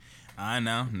I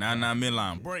know. Now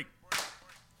midline. Break.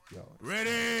 Yo,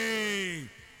 Ready.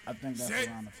 I think that's Set.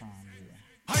 around the time. Yeah.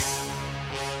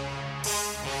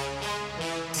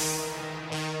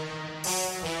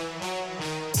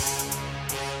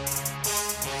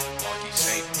 Marky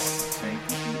Saint.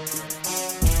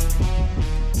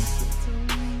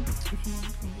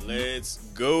 Let's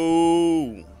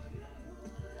go.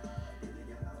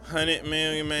 100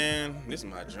 million, man. This is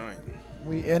my joint.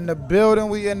 We in the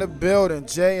building.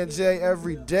 J&J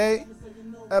every day.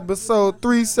 Episode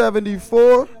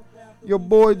 374. Your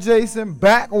boy Jason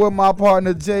back with my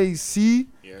partner JC.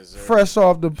 Yes, sir. Fresh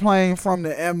off the plane from the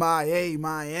MIA,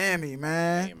 Miami,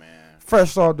 man. Hey, man.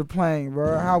 Fresh off the plane,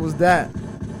 bro. How was that?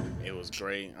 It was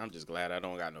great. I'm just glad I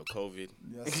don't got no COVID.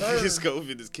 Yes, sir. This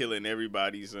COVID is killing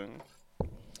everybody, son.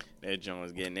 That joint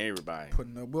is getting everybody.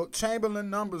 Putting up Wilt Chamberlain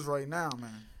numbers right now,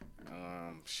 man.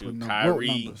 Shoot, Putting up Wilt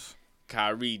Kyrie. numbers.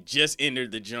 Kyrie just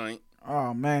entered the joint.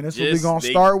 Oh, man. That's what we going to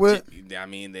start with? I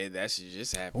mean, that should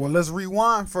just happen. Well, let's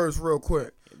rewind first real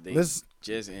quick. They Let's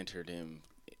just entered him.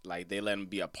 Like, they let him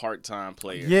be a part-time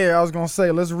player. Yeah, I was gonna say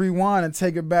let's rewind and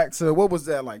take it back to what was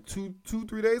that, like 3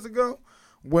 days ago,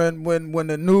 when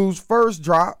the news first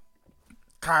dropped,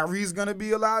 Kyrie's gonna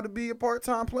be allowed to be a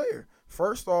part-time player.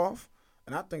 First off,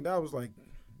 and I think that was like,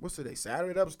 what's today?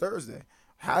 Saturday? That was Thursday.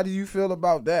 How do you feel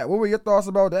about that? What were your thoughts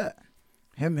about that?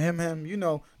 Him, you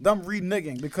know, them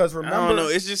reneging, because remember, I don't know.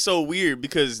 It's just so weird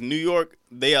because New York,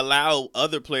 they allow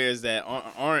other players that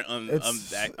aren't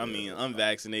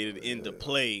unvaccinated in to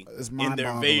play in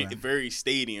their very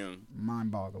stadium.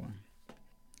 Mind-boggling.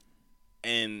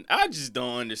 And I just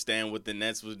don't understand what the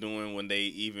Nets was doing when they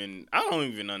even – I don't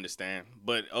even understand.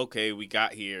 But, okay, we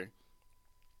got here.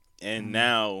 And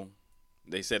now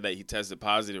they said that he tested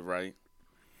positive, right?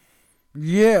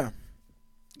 Yeah.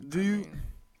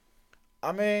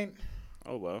 I mean,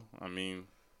 oh, well. I mean,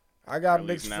 I got at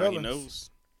mixed least now feelings. he knows.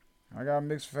 I got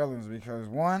mixed feelings because,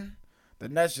 one, the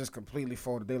Nets just completely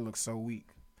folded. They look so weak.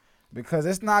 Because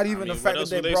it's not even the fact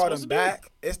that they brought him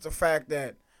back. It's the fact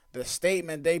that the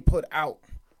statement they put out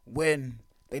when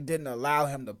they didn't allow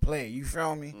him to play. You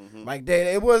feel me? Mm-hmm. Like,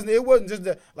 it wasn't just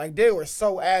like they were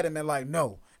so adamant, like,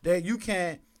 no, that you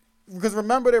can't. Because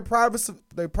remember, their private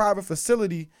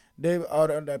facility,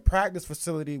 the practice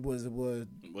facility was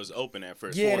open at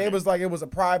first. Yeah, it was like it was a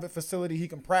private facility he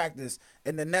can practice,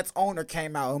 and the Nets owner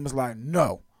came out and was like,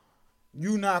 "No,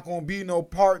 you not gonna be no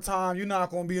part time. You're not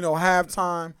gonna be no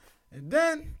halftime." And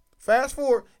then fast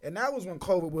forward, and that was when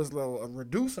COVID was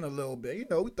reducing a little bit. You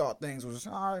know, we thought things was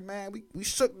all right, man. We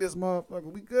shook this motherfucker.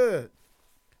 We good.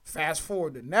 Fast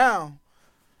forward to now.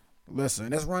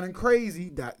 Listen, it's running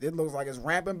crazy. It looks like it's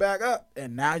ramping back up,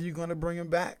 and now you're gonna bring him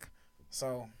back.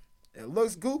 So it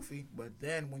looks goofy, but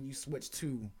then when you switch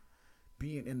to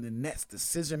being in the Nets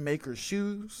decision maker's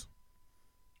shoes,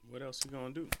 what else you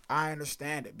gonna do? I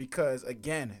understand it because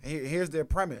again, here's their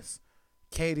premise: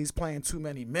 KD's playing too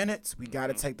many minutes. We got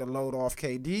to take the load off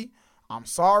KD. I'm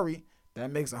sorry.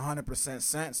 That makes 100%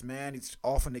 sense, man. He's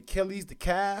off an Achilles, the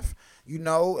calf. You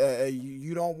know,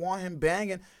 you don't want him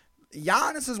banging.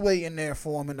 Giannis is waiting there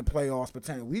for him in the playoffs,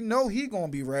 potentially. We know he gonna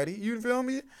be ready. You feel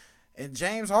me? And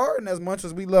James Harden, as much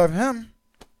as we love him,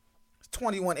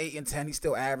 21, 8, and 10. He's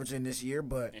still averaging this year,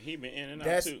 but and he been in and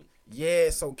out too. Yeah,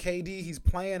 so KD, he's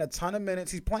playing a ton of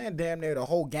minutes. He's playing damn near the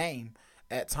whole game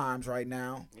at times right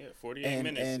now. Yeah, 48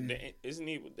 minutes. And isn't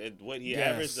he what he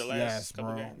averaged the last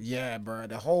couple games? Yeah, bro.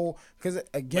 The whole because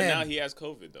again. But now he has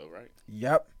COVID though, right?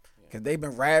 Yep. Because they've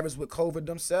been ravaged with COVID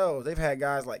themselves. They've had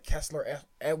guys like Kessler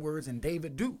Edwards and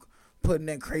David Duke putting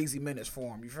in crazy minutes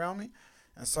for him. You feel me?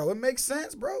 And so it makes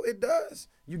sense, bro. It does.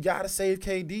 You got to save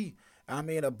KD. I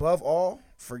mean, above all,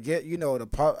 forget, I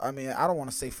don't want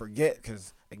to say forget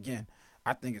because, again,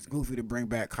 I think it's goofy to bring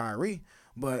back Kyrie.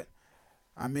 But,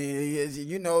 I mean,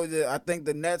 I think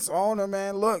the Nets owner,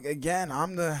 man, look, again,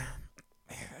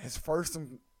 his first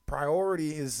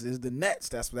priority is the Nets.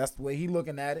 That's the way he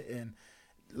looking at it. And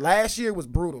last year was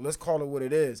brutal. Let's call it what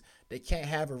it is. They can't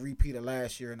have a repeat of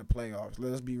last year in the playoffs.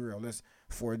 Let's be real.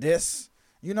 For this,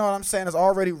 you know what I'm saying? There's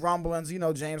already rumblings. You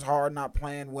know, James Harden not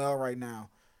playing well right now.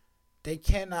 They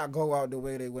cannot go out the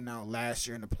way they went out last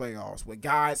year in the playoffs with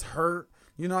guys hurt.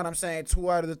 You know what I'm saying?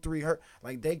 2 out of the 3 hurt.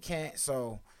 Like, they can't.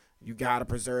 So, you got to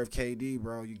preserve KD,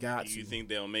 bro. You got to. Do you think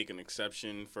they'll make an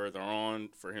exception further on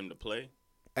for him to play?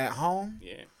 At home?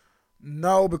 Yeah.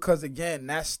 No, because, again,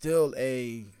 that's still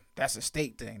a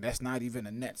state thing. That's not even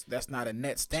a Nets. That's not a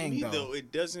Nets thing, to me, though.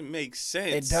 It doesn't make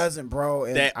sense. It doesn't,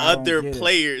 bro. That other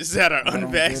players that are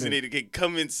unvaccinated can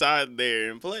come inside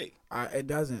there and play. It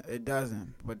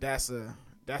doesn't. But that's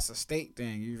that's a state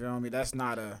thing. You feel me? That's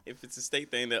not a. If it's a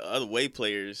state thing, the other way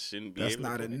players shouldn't be That's able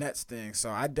not to a play. Nets thing. So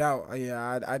I doubt.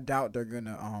 Yeah, I doubt they're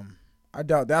gonna. I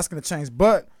doubt that's gonna change.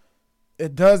 But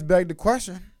it does beg the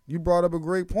question. You brought up a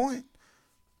great point.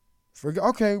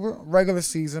 Okay, regular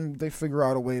season, they figure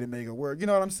out a way to make it work. You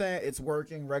know what I'm saying? It's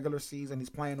working. Regular season, he's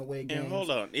playing away games. And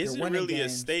hold on, is it really a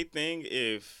state thing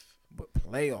if but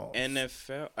playoffs?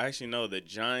 NFL? Actually, no. The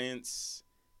Giants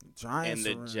and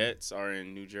the Jets are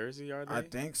in New Jersey. Are they? I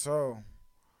think so.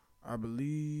 I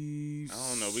believe. I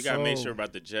don't know. We gotta make sure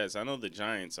about the Jets. I know the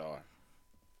Giants are.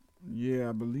 Yeah,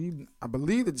 I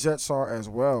believe the Jets are as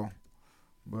well.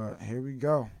 But here we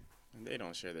go. They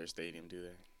don't share their stadium, do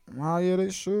they? Well, yeah,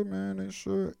 they should, man. They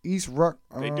should. East Ruck.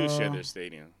 They do share their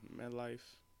stadium. MetLife.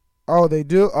 Oh, they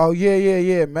do? Oh,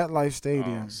 yeah. MetLife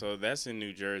Stadium. Oh, so that's in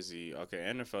New Jersey. Okay,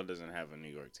 NFL doesn't have a New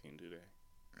York team, do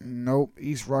they? Nope.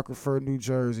 East Rutherford, New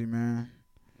Jersey, man.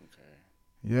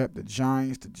 Okay. Yep, the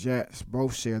Giants, the Jets,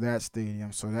 both share that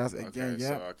stadium. So that's, again,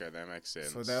 okay, that makes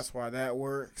sense. So that's why that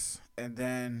works. And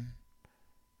then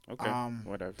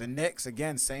whatever. The Knicks,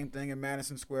 again, same thing in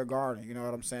Madison Square Garden. You know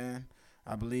what I'm saying?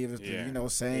 I believe it's the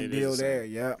same deal there.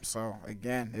 Yep. So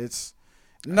again,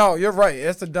 no, you're right.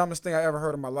 It's the dumbest thing I ever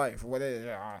heard in my life.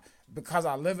 Because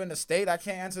I live in the state, I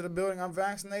can't enter the building. I'm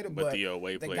vaccinated, but the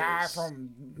away players, guy from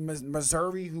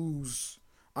Missouri who's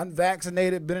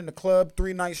unvaccinated, been in the club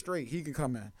 3 nights straight, he can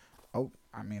come in. Oh,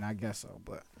 I mean, I guess so,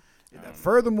 but.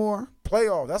 Furthermore,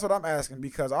 playoffs. That's what I'm asking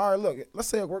because, all right, look, let's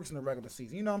say it works in the regular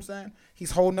season. You know what I'm saying?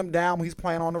 He's holding them down when he's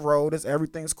playing on the road.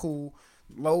 Everything's cool.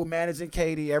 Low managing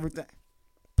KD, everything.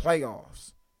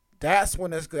 Playoffs. That's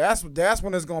when it's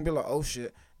when it's gonna be like, oh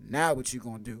shit. Now what you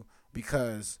gonna do?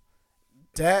 Because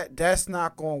that's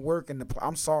not gonna work in the.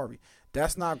 I'm sorry.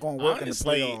 That's not going to work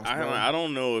Honestly, in the playoffs, I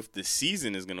don't know if the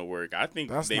season is going to work. I think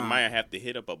they not. might have to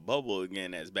hit up a bubble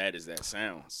again, as bad as that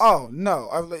sounds. Oh, no.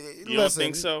 You don't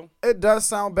think so? It does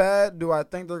sound bad. Do I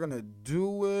think they're going to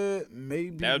do it?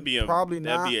 Maybe. Probably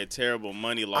not. That'd be a terrible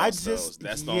money loss, though.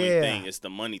 That's the only thing. It's the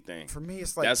money thing. For me,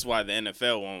 it's like. That's why the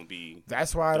NFL won't be.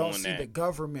 That's why I don't see the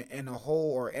government in a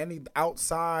whole or any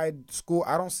outside school.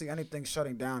 I don't see anything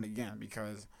shutting down again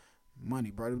because.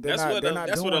 Money, bro. That's what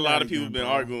a lot of people have been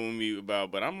arguing with me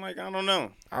about, but I'm like, I don't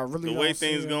know. I really the way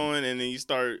things going, and then you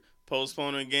start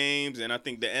postponing games, and I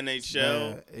think the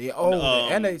NHL, the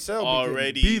NHL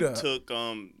already took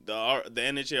the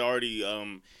NHL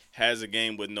already has a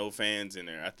game with no fans in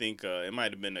there. I think it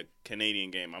might have been a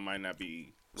Canadian game. I might not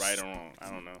be right or wrong.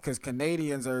 I don't know. Because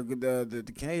Canadians are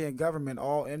the Canadian government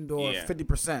all indoor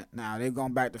 50% now. They've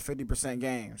gone back to 50%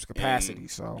 games capacity.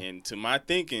 And to my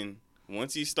thinking.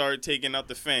 Once you start taking out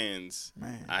the fans,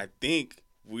 man. I think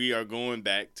we are going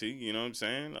back to, you know what I'm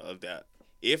saying, of that.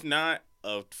 If not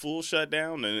a full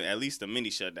shutdown, then at least a mini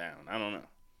shutdown. I don't know.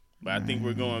 But I think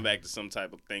we're going back to some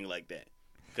type of thing like that.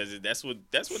 Because that's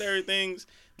what everything's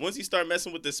 – once you start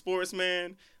messing with the sports,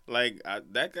 man, like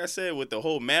I said, with the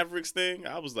whole Mavericks thing,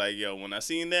 I was like, yo, when I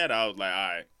seen that, I was like,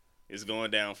 all right, it's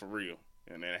going down for real.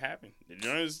 And then it happened.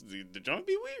 The joint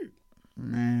be weird.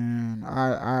 Man,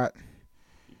 I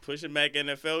pushing back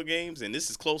NFL games, and this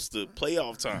is close to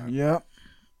playoff time. Yep.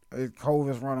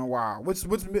 COVID's running wild.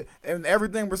 And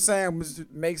everything we're saying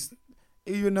makes,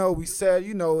 even though we said,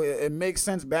 it makes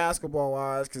sense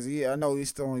basketball-wise, because I know he's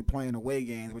still only playing away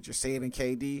games, but you're saving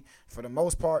KD. For the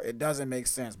most part, it doesn't make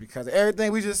sense because of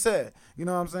everything we just said. You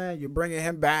know what I'm saying? You're bringing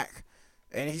him back,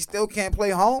 and he still can't play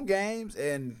home games,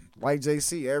 and like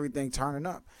JC, everything turning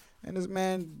up. And this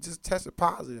man just tested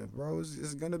positive, bro.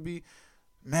 It's going to be...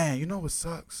 Man, you know what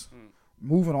sucks?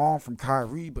 Moving on from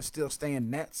Kyrie, but still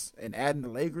staying Nets and adding the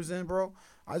Lakers in, bro.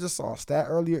 I just saw a stat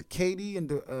earlier. KD and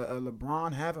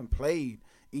LeBron haven't played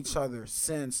each other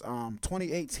since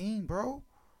 2018, bro.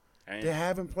 Damn. They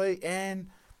haven't played, and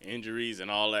injuries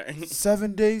and all that.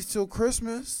 7 days till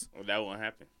Christmas. Well, that won't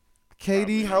happen.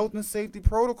 KD health and safety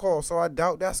protocol, so I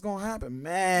doubt that's gonna happen.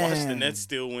 Man, watch the Nets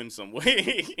still win some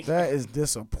way. That is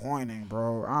disappointing,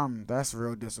 bro. That's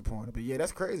real disappointing. But yeah,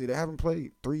 that's crazy. They haven't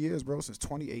played 3 years, bro, since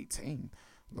 2018.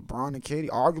 LeBron and KD,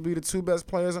 arguably the 2 best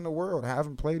players in the world,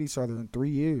 haven't played each other in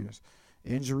 3 years.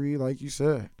 Injury, like you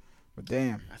said. But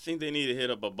damn, I think they need to hit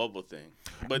up a bubble thing.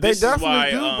 But they this is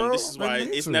why bro. This is why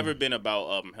it's never been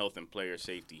about health and player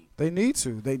safety. They need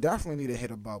to. They definitely need to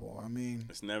hit a bubble. I mean,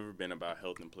 it's never been about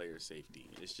health and player safety.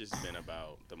 It's just been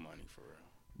about the money for real.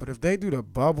 But if they do the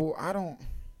bubble, I don't.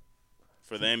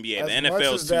 For the NBA, the that's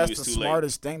NFL's too late. the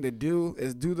smartest thing to do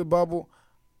is do the bubble.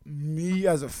 Me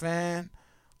as a fan,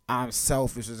 I'm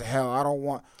selfish as hell. I don't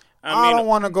want. I don't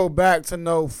want to go back to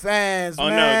no fans, man.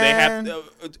 No, they have to.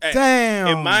 Damn,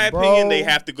 in my bro. opinion, they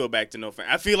have to go back to no fans.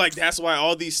 I feel like that's why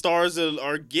all these stars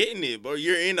are getting it, bro.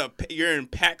 You're in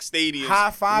packed stadiums,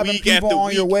 high fiving people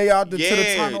on your way out to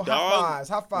the tunnel. High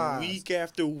fives. Week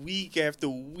after week after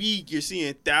week, you're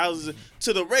seeing thousands.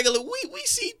 To the regular week, we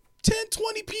see 10,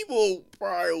 20 people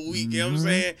prior week. You know what I'm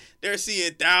saying? They're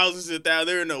seeing thousands and thousands.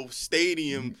 They're in a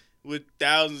stadium with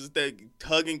thousands that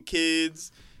hugging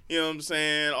kids. You know what I'm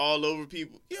saying? All over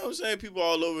people. You know what I'm saying? People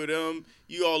all over them.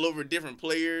 You all over different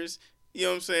players. You know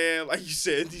what I'm saying? Like you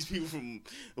said, these people from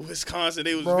Wisconsin,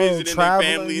 they was visiting their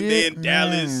family. They in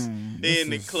Dallas. They in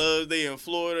the clubs. They in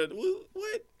Florida.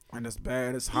 What? And it's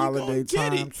bad. It's holiday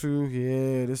time, too.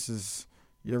 Yeah, this is...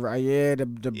 You're right. Yeah,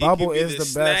 the bubble is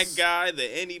the best. Snack guy, the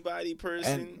anybody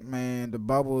person. And, man, the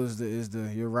bubble is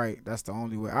the. You're right. That's the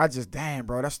only way. Damn,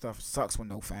 bro, that stuff sucks with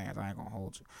no fans. I ain't gonna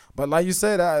hold you. But like you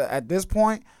said, at this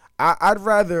point, I'd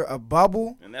rather a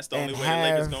bubble. And that's the only way the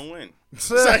Lakers gonna win.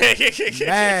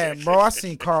 Man, bro, I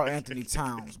seen Karl Anthony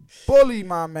Towns bully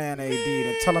my man AD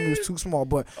and tell him he was too small.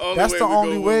 But that's the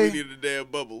only way. We need a damn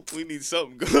bubble. We need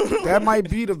something going on. That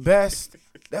might be the best.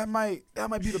 That might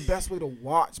be the best way to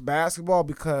watch basketball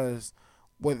because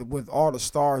with all the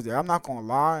stars there, I'm not gonna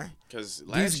lie. Because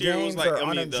last year it was like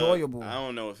unenjoyable. I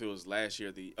don't know if it was last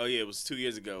year. It was 2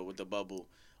 years ago with the bubble.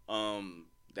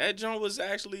 That joint was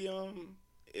actually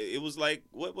it was like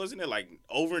what wasn't it like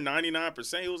over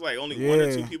 99%? It was like only 1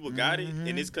 or 2 people got it,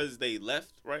 and it's because they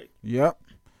left, right? Yep.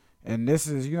 And this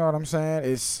is, you know what I'm saying?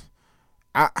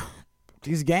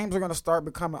 These games are gonna start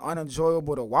becoming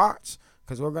unenjoyable to watch.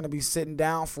 Because we're going to be sitting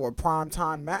down for a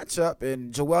primetime matchup,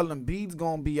 and Joel Embiid's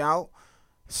going to be out.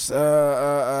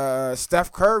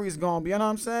 Steph Curry's going to be, you know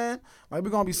what I'm saying? Like,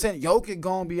 we're going to be sitting, Jokic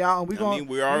going to be out. And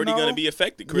we're already going to be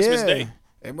affected Christmas Day.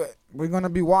 And we're going to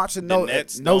be watching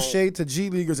no shade to G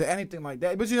Leaguers or anything like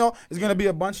that. But, it's going to be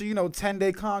a bunch of,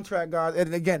 10-day contract guys.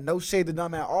 And, again, no shade to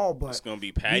them at all. But it's going to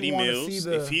be Patty Mills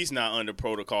if he's not under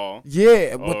protocol.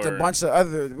 Yeah, with a bunch of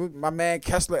other – my man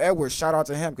Kessler Edwards, shout out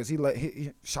to him because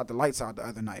he shot the lights out the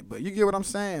other night. But you get what I'm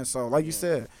saying. So, like you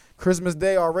said, Christmas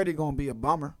Day already going to be a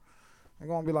bummer. They're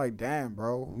going to be like, damn,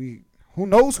 bro. Who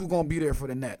knows who's going to be there for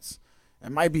the Nets?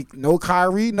 It might be no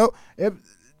Kyrie, no –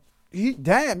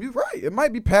 Damn, you're right. It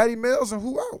might be Patty Mills and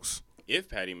who else? If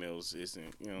Patty Mills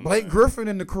isn't, Blake Griffin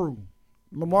and the crew,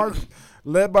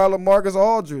 led by LaMarcus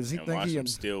Aldridge. He think he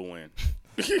still win.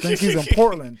 Think he's in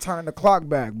Portland, turning the clock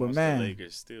back. But man, the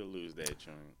Lakers still lose that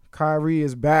joint. Kyrie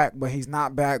is back, but he's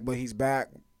not back. But he's back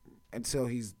until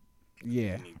he's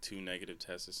You need 2 negative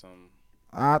tests or something.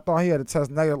 I thought he had to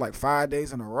test negative like 5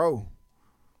 days in a row.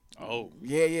 Oh.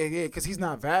 Yeah. Because he's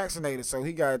not vaccinated, so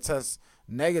he got to test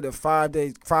negative 5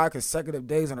 consecutive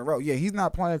days in a row. Yeah, he's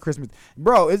not playing Christmas.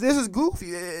 Bro, this is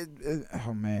goofy.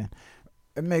 Oh, man.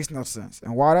 It makes no sense.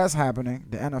 And while that's happening,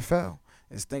 the NFL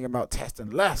is thinking about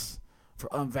testing less for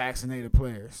unvaccinated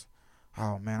players.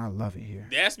 Oh, man, I love it here.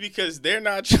 That's because they're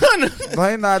not trying to.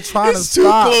 They're not trying to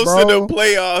stop, bro. It's too close to the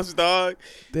playoffs, dog.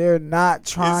 They're not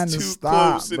trying to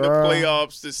stop, It's too close to the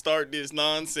playoffs to start this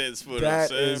nonsense for them,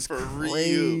 son. For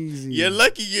real. You're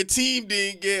lucky your team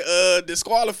didn't get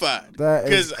disqualified.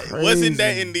 Because wasn't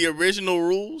that in the original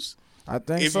rules? I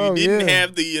think if you didn't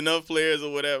have the enough players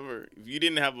or whatever, if you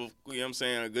didn't have a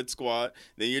good squad,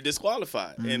 then you're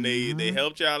disqualified. And they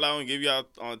helped y'all out and give y'all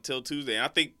until Tuesday. And I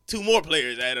think 2 more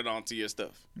players added on to your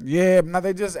stuff. Yeah, now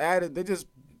they just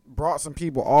brought some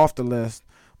people off the list.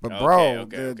 But bro,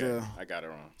 okay. I got it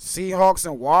wrong. Seahawks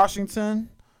in Washington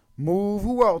move.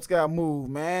 Who else got moved,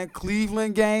 man?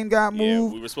 Cleveland game got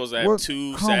moved. Yeah, we were supposed to have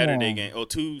 2 Saturday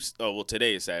games.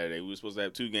 Today is Saturday. We were supposed to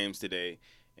have 2 games today.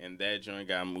 And that joint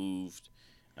got moved.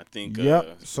 I think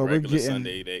so regular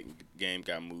Sunday that game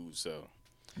got moved. So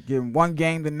getting 1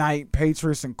 game tonight,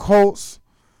 Patriots and Colts.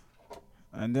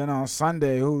 And then on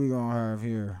Sunday, who we going to have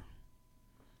here?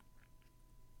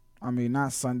 I mean,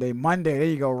 not Sunday. Monday, there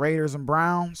you go, Raiders and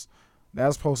Browns.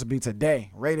 That's supposed to be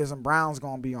today. Raiders and Browns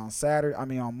going to be on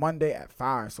Monday at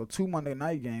 5. So 2 Monday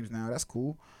night games now. That's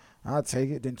cool. I'll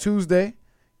take it. Then Tuesday,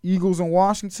 Eagles and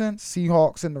Washington,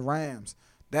 Seahawks and the Rams.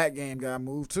 That game got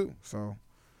moved too. So,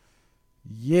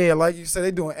 yeah, like you said,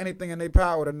 they doing anything in their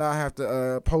power to not have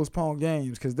to postpone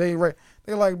games because they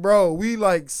like, bro, we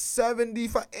like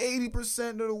 80%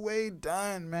 of the way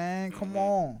done, man. Come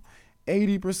on.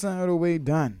 80% of the way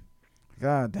done.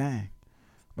 God dang.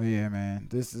 But, yeah, man,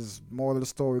 this is more of the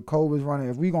story. COVID's running.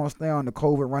 If we going to stay on the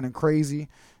COVID running crazy,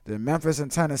 then Memphis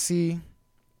and Tennessee,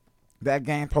 that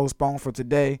game postponed for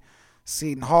today.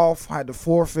 Seton Hall had to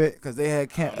forfeit because they had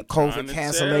I'm COVID trying to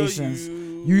cancellations. tell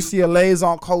you. UCLA's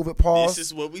on COVID pause. This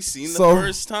is what we seen So, the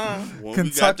first time when we got the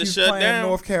Kentucky's playing shutdown.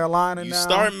 North Carolina You now.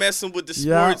 start messing with the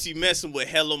Yeah. sports, you messing with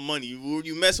hella money.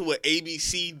 You messing with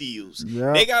ABC deals.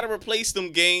 Yeah. They got to replace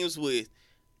them games with,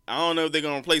 I don't know if they're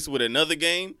going to replace it with another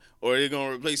game or they're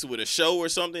going to replace it with a show or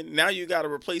something. Now you got to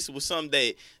replace it with something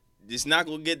that it's not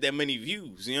going to get that many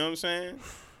views. You know what I'm saying?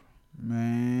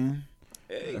 Man.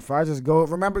 Hey. If I just go,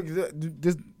 remember,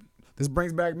 this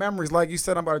brings back memories. Like you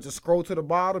said, I'm about to just scroll to the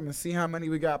bottom and see how many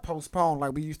we got postponed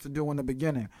like we used to do in the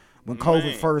beginning when COVID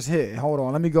Man. first hit. Hold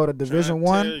on. Let me go to Division Trying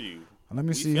to 1. tell you, Let me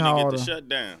we see finna how get the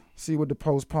shutdown. see what the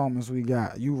postponements we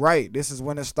got. You right. This is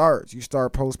when it starts. You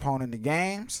start postponing the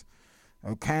games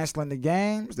or canceling the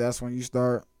games. That's when you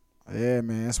start. Yeah,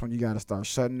 man. That's when you got to start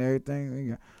shutting everything. You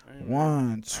got Hey, man,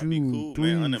 1, that'd be 2, cool,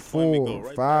 3, man. Unemployment go 4,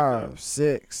 right back up. 5,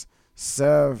 6,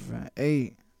 7,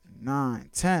 8, 9,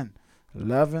 10,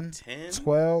 11, 10?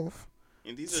 12.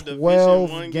 And these are Division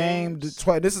 12 1 games.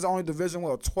 12. This is only Division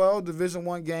 1. 12 Division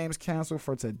 1 games canceled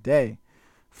for today.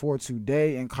 For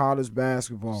today in college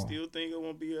basketball. Still think it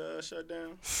won't be shut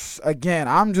down? Again,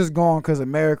 I'm just going because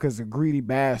America's a greedy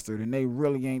bastard and they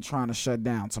really ain't trying to shut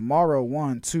down. Tomorrow,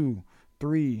 1, 2,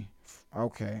 3.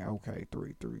 Okay,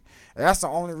 3. That's the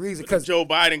only reason. Because Joe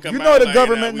Biden come you out know the like,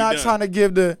 government nah, we not done. trying to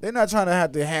give they're not trying to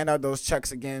have to hand out those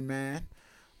checks again, man.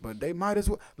 But they might as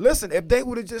well. Listen, if they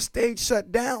would have just stayed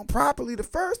shut down properly the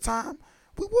first time,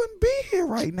 we wouldn't be here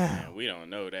right now. Man, we don't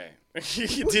know that.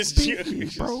 Wouldn't this be here,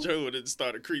 bro. Joe would have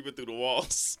started creeping through the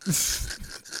walls.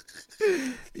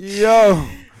 Yo,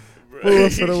 Bro.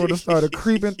 Bullshit would have started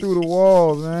creeping through the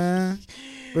walls, man.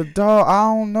 But dog, I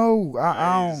don't know.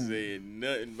 I ain't don't. saying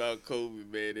nothing about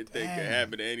COVID, man. That thing can Damn.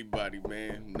 happen to anybody,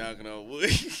 man. Knocking on wood.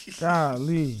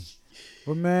 Golly.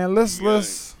 But man, let's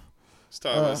Let's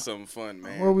talk about something fun,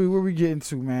 man. where we getting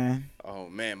to, man? Oh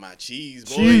man, my cheese,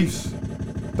 boy. Chiefs,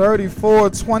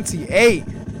 34-28.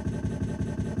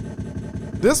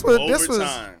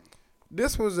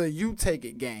 This was a you take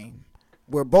it game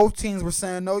where both teams were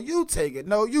saying no, you take it,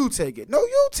 no, you take it, no,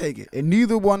 you take it, and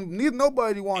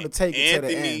nobody wanted to take it to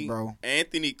the end, bro.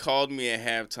 Anthony called me at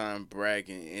halftime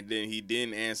bragging, and then he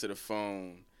didn't answer the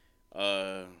phone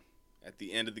at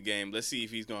the end of the game. Let's see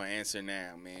if he's gonna answer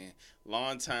now, man.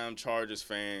 Longtime Chargers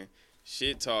fan,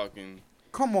 shit talking.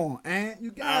 Come on, Ant,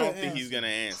 you got I don't think he's gonna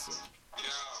answer.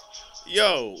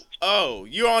 Yo,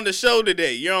 you're on the show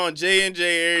today. You're on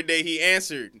J&J every day. He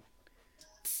answered.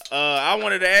 I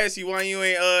wanted to ask you why you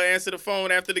ain't answer the phone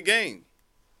after the game.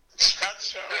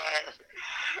 That's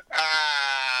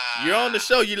You're on the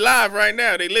show. You live right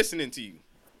now. They listening to you.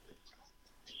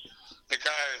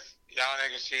 because y'all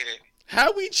niggas cheated.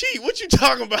 How we cheat? What you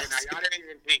talking about? Now, y'all didn't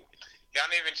even cheat. Y'all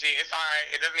didn't even cheat. It's all right.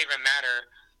 It doesn't even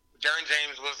matter. Derwin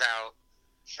James was out.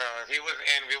 So if he was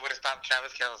in, we would have stopped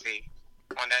Travis Kelce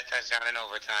on that touchdown in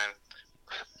overtime.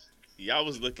 Y'all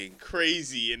was looking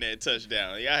crazy in that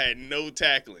touchdown. Y'all had no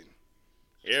tackling.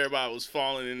 Everybody was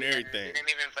falling and They everything. didn't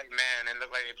even play man. It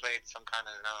looked like they played some kind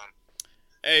of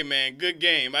Hey, man, good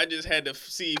game. I just had to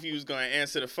see if you was going to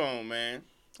answer the phone, man.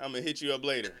 I'm going to hit you up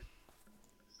later.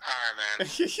 All right,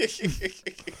 man.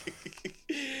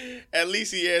 At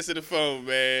least he answered the phone,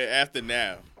 man, after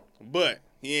now. But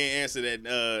he ain't answered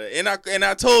that. And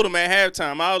I told him at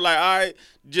halftime, I was like, all right,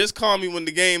 just call me when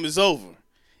the game is over.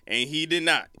 And he did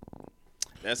not.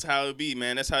 That's how it be,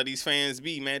 man. That's how these fans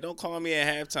be, man. Don't call me at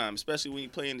halftime, especially when you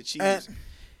playing the Chiefs.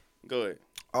 Go ahead.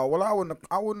 Oh well, I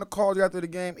wouldn't have called you after the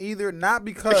game either. Not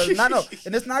because,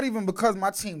 and it's not even because my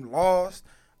team lost.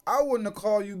 I wouldn't have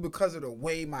called you because of the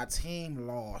way my team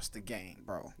lost the game,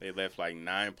 bro. They left like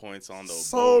 9 points on the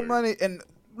So board. many, and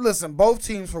listen, both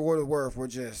teams for what it's worth were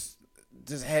just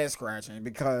head scratching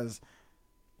because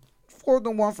 4th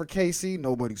and 1 for KC,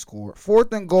 nobody scored.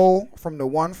 4th and goal from the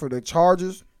 1 for the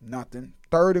Chargers, nothing.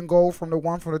 3rd and goal from the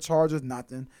 1 for the Chargers,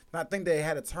 nothing. And I think they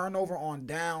had a turnover on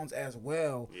downs as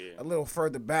well, a little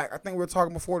further back. I think we were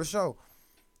talking before the show.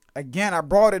 Again, I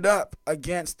brought it up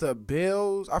against the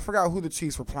Bills. I forgot who the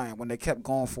Chiefs were playing when they kept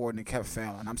going for it and they kept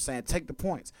failing. I'm saying take the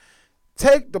points.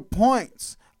 Take the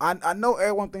points. I know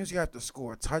everyone thinks you have to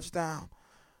score a touchdown,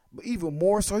 but even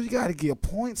more so, you got to get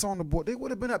points on the board. They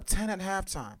would have been up 10 at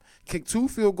halftime. Kicked 2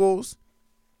 field goals.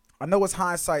 I know it's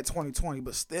hindsight 2020,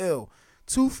 but still,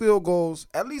 2 field goals,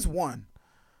 at least one.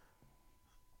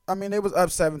 I mean, they was up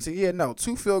 17. Yeah, no,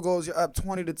 2 field goals, you're up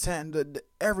 20-10.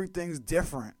 Everything's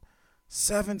different.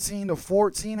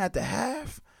 17-14 at the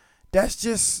half. That's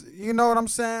just, you know what I'm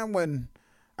saying? When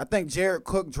I think Jared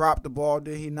Cook dropped the ball,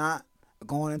 did he not?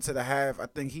 Going into the half, I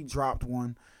think he dropped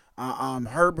one.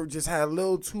 Herbert just had a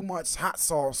little too much hot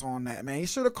sauce on that, man. He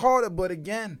should have caught it, but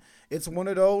again, it's one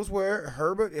of those where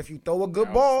Herbert, if you throw a good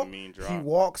That was ball, a mean he drop.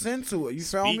 walks into it. You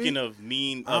feel me? Speaking of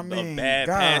mean, I of mean, bad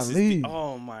golly. passes.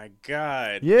 Oh my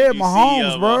God! Yeah, Did you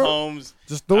Mahomes, see, bro. Mahomes?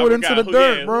 Just throw it into the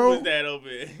dirt, Who bro. was that over?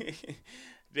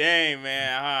 Dang,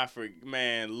 man!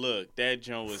 Man, look, that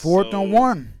joint was 4th and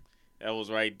 1. That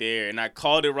was right there, and I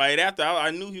called it right after.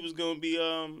 I knew he was gonna be, you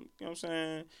know what I'm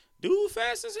saying, dude,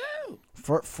 fast as hell.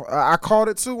 I called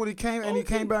it too when he came and he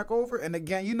came back over. And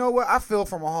again, you know what? I feel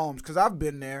for Mahomes because I've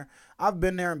been there. I've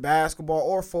been there in basketball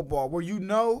or football where you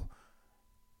know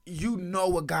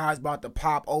a guy's about to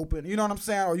pop open. You know what I'm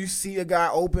saying? Or you see a guy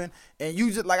open and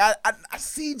you just like I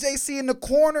see JC in the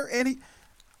corner and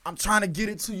I'm trying to get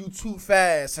it to you too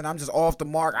fast and I'm just off the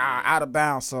mark, out of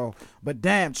bounds. So, but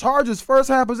damn, Chargers first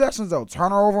half possessions though,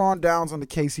 turnover on downs on the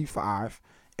KC 5,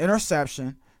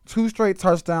 interception, 2 straight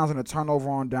touchdowns and a turnover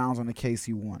on downs on the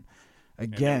KC 1.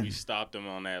 And then Again, we stopped them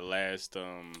on that last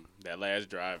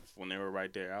drive when they were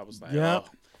right there. I was like, Yep.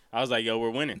 yo, we're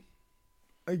winning.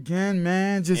 again,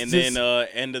 man, just And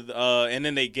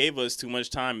then they gave us too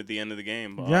much time at the end of the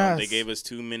game. Yes. They gave us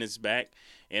 2 minutes back,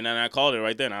 and then I called it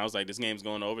right then. I was like, this game's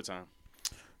going to overtime.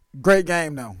 great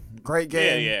game though. Great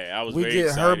game. Yeah. I was we very get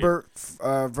excited. Herbert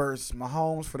versus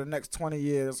Mahomes for the next 20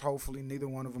 years. Hopefully, neither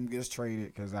one of them gets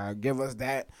traded because give us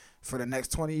that for the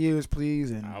next 20 years,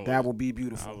 please, and that will be I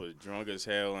beautiful. was drunk as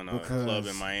hell in a club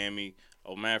in Miami.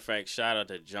 Oh, matter of fact, shout out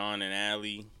to John and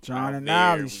Allie. John out and there.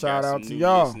 Allie, We shout got out some to new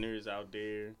y'all. listeners out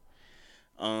there.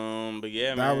 But yeah,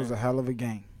 That man, was a hell of a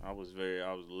game I was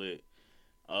lit.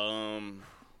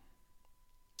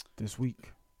 this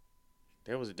week.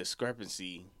 There was a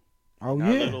discrepancy. Oh, in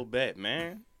our yeah. little bet,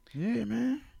 man. Yeah,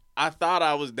 man. I thought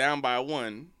I was down by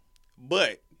 1,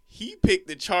 but he picked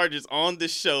the Chargers on the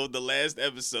show, the last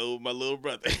episode, my little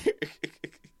brother.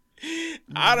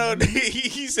 I don't.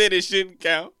 He said it shouldn't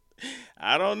count.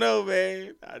 I don't know,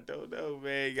 man.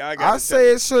 Y'all got. I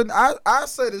say it shouldn't. I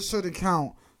said it shouldn't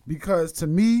count because to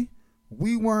me,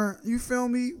 we weren't. You feel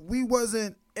me? We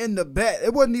wasn't in the bet.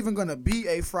 It wasn't even gonna be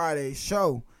a Friday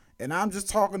show. And I'm just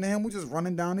talking to him. We're just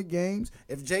running down the games.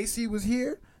 If JC was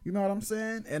here, you know what I'm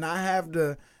saying? And I have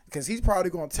because he's probably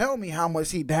gonna tell me how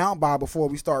much he down by before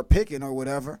we start picking or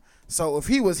whatever. So if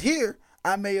he was here,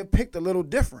 I may have picked a little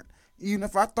different, even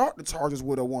if I thought the Chargers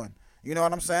would have won. You know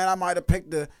what I'm saying? I might have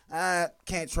picked I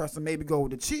can't trust him, maybe go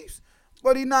with the Chiefs.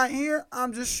 But he not here.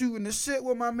 I'm just shooting the shit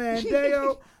with my man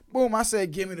Deo. Boom, I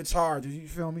said, give me the Chargers. You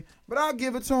feel me? But I'll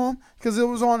give it to him because it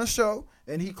was on the show.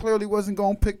 And he clearly wasn't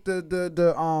going to pick he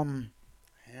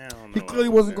clearly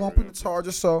wasn't going to pick the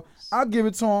Chargers. So I'll give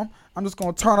it to him. I'm just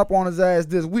going to turn up on his ass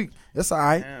this week. It's all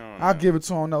right. I'll give it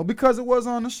to him, though. Because it was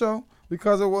on the show.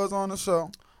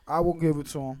 I will give it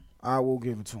to him.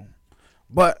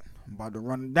 But I'm about to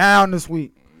run it down this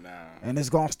week. Nah. And it's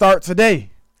going to start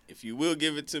today. If you will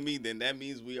give it to me, then that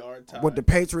means we are tied. With the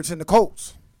Patriots and the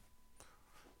Colts.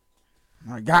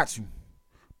 I got you.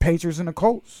 Patriots and the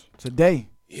Colts today.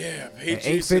 Yeah,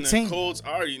 Patriots and the Colts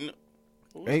already know.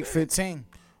 8:15.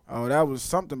 Oh, that was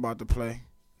something about to play.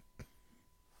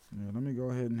 Yeah, let me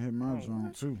go ahead and hit my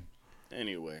zone too.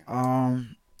 Anyway.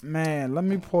 Man, let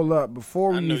me pull up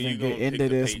before we even get into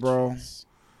this, bro.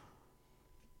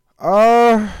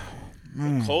 The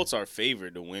Man. Colts are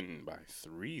favored to win by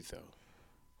 3, though.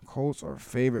 Colts are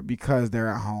favored because they're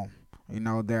at home. You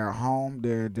know, they're at home.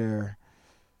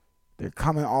 They're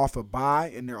coming off a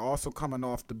bye, and they're also coming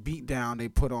off the beatdown they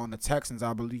put on the Texans,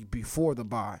 I believe, before the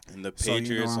bye. And the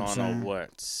Patriots on a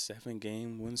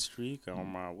 7-game win streak? Oh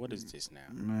my, what is this now?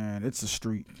 Man, it's a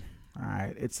streak. All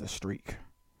right, it's a streak.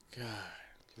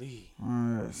 Golly.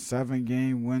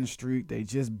 7-game win streak. They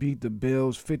just beat the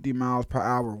Bills, 50 miles per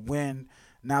hour win.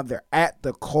 Now they're at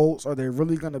the Colts. Are they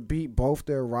really going to beat both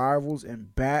their rivals in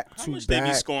back-to-back How much they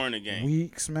be scoring a game?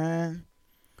 weeks, man?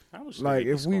 How much Like,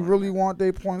 if we really want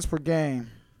their points per game.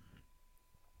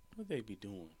 What they be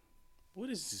doing? What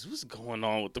is this? What's going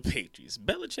on with the Patriots?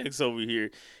 Belichick's over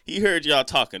here. He heard y'all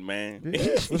talking, man.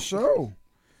 Yeah, for sure.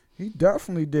 He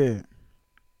definitely did.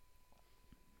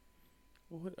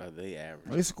 What are they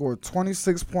averaging? They scored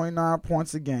 26.9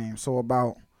 points a game. So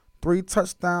about 3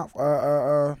 touchdowns,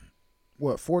 4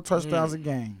 touchdowns a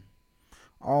game.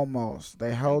 Almost.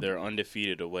 They're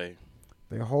undefeated away.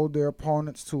 They hold their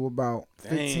opponents to about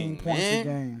 15 points a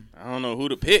game. I don't know who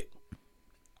to pick.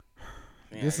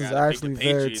 Man, this is actually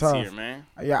very tough. Here, man.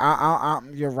 Yeah,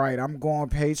 you're right. I'm going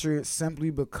Patriots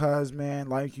simply because, man,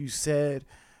 like you said,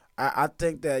 I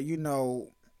think that, you know,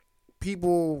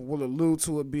 people will allude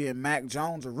to it being Mac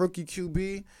Jones, a rookie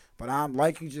QB. But I'm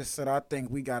like you just said, I think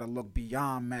we got to look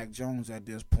beyond Mac Jones at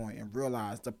this point and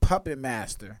realize the puppet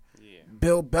master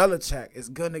Bill Belichick is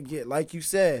going to get, like you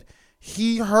said,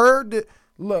 he heard it.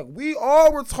 Look, we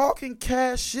all were talking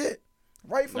cash shit.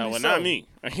 Rightfully No, so. not me.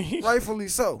 Rightfully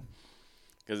so.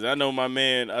 Because I know my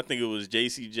man, I think it was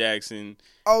J.C. Jackson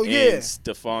Oh, and yeah.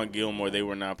 Stephon Gilmore. They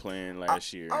were not playing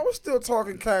last year. I was still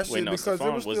talking cash Wait, shit no, because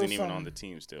there was Stephon still wasn't even some, on the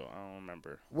team still. I don't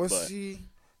remember. Was he?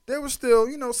 There was still,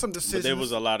 some decisions. But there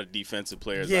was a lot of defensive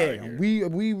players out Yeah, here.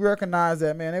 we recognize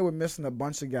that, man. They were missing a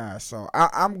bunch of guys. So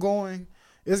I'm going.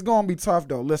 It's going to be tough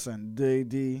though. Listen,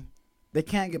 they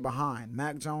can't get behind.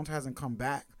 Mac Jones hasn't come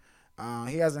back.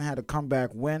 He hasn't had a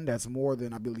comeback win that's more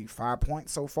than, I believe, 5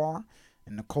 points so far.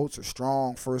 And the Colts are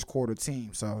strong first quarter team,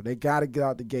 so they got to get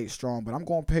out the gate strong. But I'm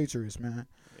going Patriots, man.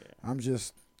 Yeah. I'm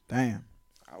just damn.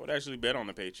 I would actually bet on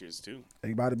the Patriots too.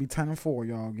 They about to be 10-4,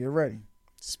 y'all. Get ready.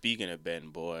 Speaking of betting,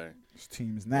 boy, this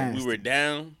team is nasty. When we were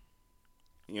down,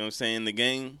 you know what I'm saying, the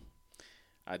game,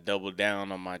 I doubled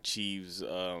down on my Chiefs, you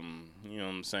know what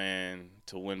I'm saying,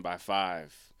 to win by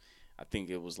 5. I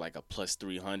think it was like a plus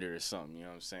 300 or something, you know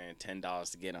what I'm saying,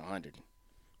 $10 to get 100.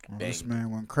 Oh, this man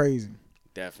went crazy.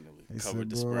 Definitely. He Covered said,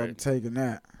 the spread. I'm taking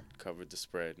that. Covered the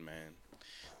spread, man.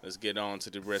 Let's get on to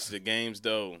the rest of the games,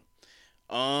 though.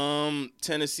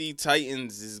 Tennessee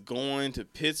Titans is going to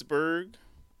Pittsburgh.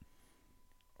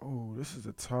 Oh, this is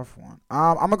a tough one.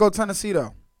 I'm going to go Tennessee,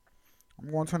 though.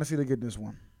 I'm going Tennessee to get this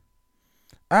one.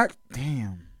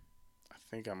 Damn. I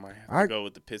think I might have to go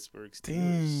with the Pittsburgh Steelers.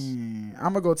 Damn.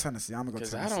 I'm going to go Tennessee.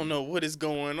 Because I don't know what is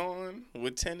going on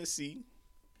with Tennessee.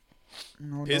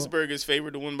 Pittsburgh is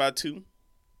favored to win by 2.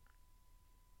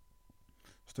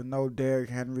 It's the no Derrick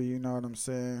Henry, you know what I'm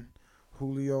saying?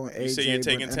 Julio and AJ. You say you're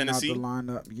taking Tennessee? Out the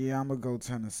lineup. Yeah, I'm going to go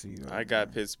Tennessee. Though, I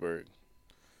got Pittsburgh.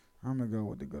 I'm going to go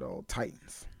with the good old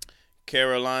Titans.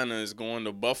 Carolina is going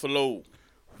to Buffalo.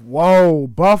 Whoa,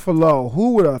 Buffalo.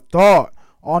 Who would have thought?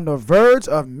 On the verge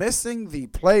of missing the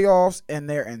playoffs in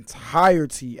their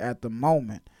entirety at the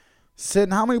moment.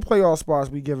 Sitting, how many playoff spots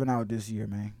we giving out this year,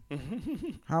 man?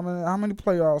 How many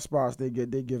playoff spots they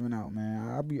giving out, man?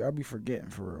 I'll be forgetting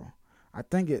for real. I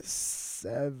think it's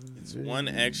 7. It's one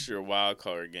extra wild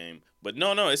card game, but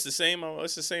no, it's the same.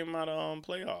 It's the same amount of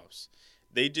playoffs.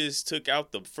 They just took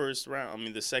out the first round. I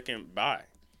mean, the second bye.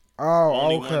 Oh,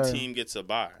 only okay. one team gets a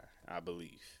bye, I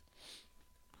believe.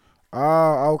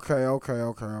 Oh,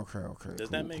 okay. Does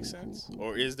that make sense? Cool.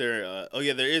 Or is there?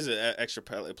 There is an extra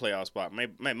playoff spot.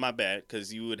 My bad,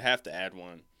 because you would have to add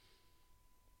one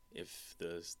if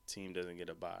the team doesn't get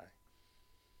a bye.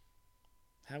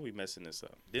 How are we messing this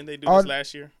up? Didn't they do this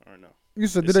last year or no? You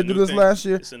said, did they do this last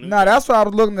year? Nah, that's why I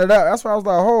was looking at that. That's why I was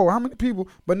like, oh, how many people?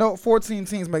 But no, 14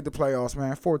 teams make the playoffs,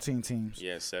 man. 14 teams.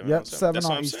 Yeah, 7 Yep, on 7. 7 That's on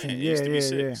what I'm each saying. team. It used to be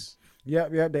 6.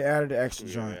 Yep, they added the extra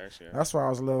joint. Yeah. That's why I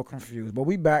was a little confused. But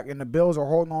we back, and the Bills are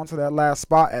holding on to that last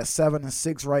spot at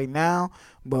 7-6 right now.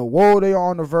 But whoa, they are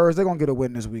on the verge. They're going to get a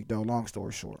win this week, though, long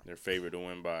story short. They're favored to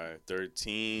win by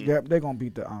 13. Yep, they're going to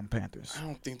beat the Panthers. I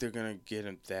don't think they're going to get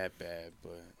them that bad,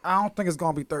 but I don't think it's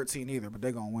going to be 13 either, but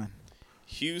they're going to win.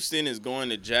 Houston is going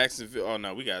to Jacksonville. Oh,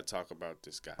 no, we got to talk about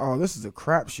this guy. Oh, this is a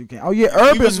crapshoot game. Oh, yeah,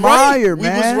 Urban Meyer, man. We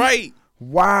was right.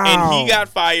 Wow. And he got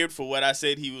fired for what I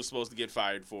said he was supposed to get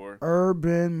fired for.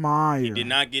 Urban Meyer. He did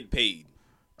not get paid.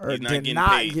 He's not getting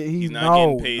paid. He's not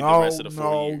getting paid the rest of the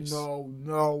 4 years.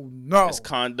 No. That's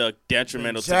conduct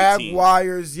detrimental to the team.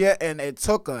 Jaguars, yeah, and it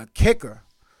took a kicker.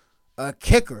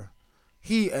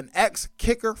 An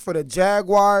ex-kicker for the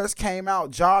Jaguars, came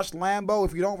out. Josh Lambo,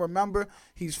 if you don't remember,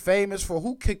 he's famous for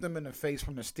who kicked him in the face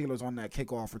from the Steelers on that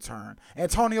kickoff return.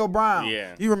 Antonio Brown.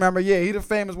 Yeah. You remember, yeah, he the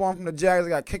famous one from the Jags that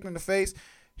got kicked in the face.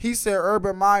 He said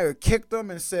Urban Meyer kicked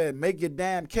him and said, make your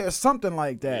damn kick, something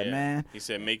like that, man. He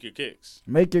said, make your kicks.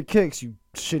 Make your kicks, you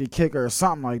shitty kicker, or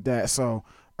something like that. So,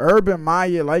 Urban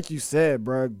Meyer, like you said,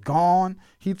 bro, gone.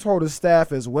 He told his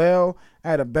staff as well.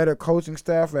 Had a better coaching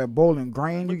staff at Bowling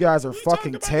Green. You guys are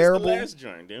fucking terrible. This the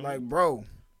last joint, like, bro.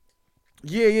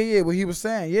 Yeah. What he was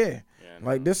saying, yeah.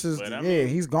 Like, this is,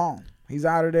 he's gone. He's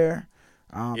out of there.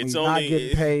 He's not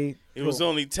getting paid. It was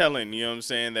only telling, you know what I'm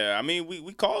saying, that, I mean,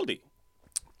 we called it.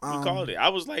 We called it. I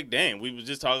was like, damn, we was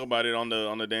just talking about it on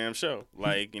the damn show.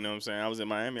 Like, you know what I'm saying? I was in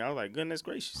Miami. I was like, goodness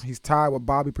gracious. He's tied with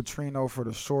Bobby Petrino for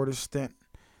the shortest stint.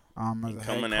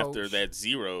 Coming after that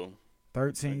 0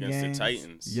 13 against games. the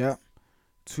Titans. Yep.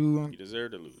 He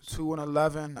deserved to lose.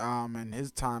 2-11. And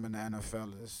his time in the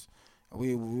NFL is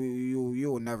you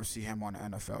will never see him on the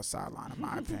NFL sideline, in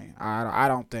my opinion. I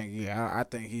don't think. Yeah, I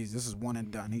think this is one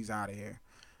and done. He's out of here.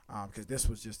 Because this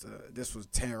was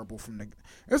terrible from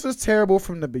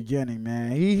the beginning,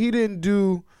 man. He didn't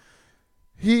do.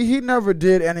 He never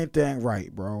did anything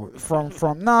right, bro. From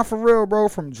for real, bro.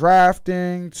 From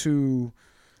drafting to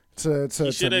to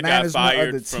He should have got management of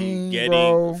fired the from team,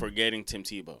 bro. getting Tim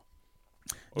Tebow.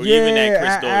 Or Yeah, even that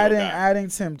Chris Doyle guy. adding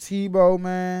Tim Tebow,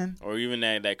 man. Or even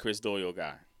that Chris Doyle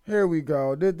guy. Here we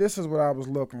go. This is what I was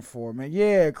looking for, man.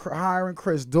 Yeah, hiring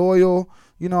Chris Doyle.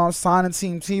 You know, I'm signing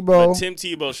Team Tebow. But Tim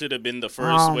Tebow should have been the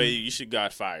first way you should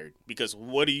got fired. Because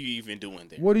what are you even doing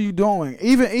there? What are you doing?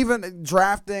 Even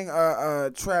drafting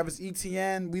Travis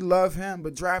Etienne, we love him,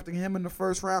 but drafting him in the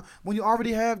first round when you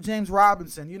already have James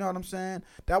Robinson, you know what I'm saying?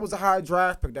 That was a high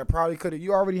draft pick. That probably could have.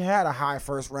 You already had a high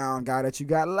first round guy that you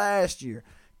got last year.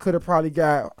 Could have probably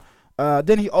got.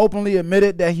 Then he openly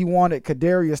admitted that he wanted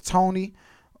Kadarius Toney.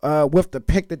 With the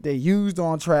pick that they used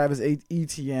on Travis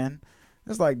Etienne.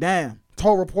 It's like, damn.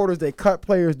 Told reporters they cut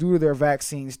players due to their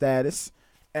vaccine status.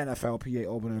 NFLPA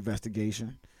opened an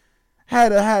investigation.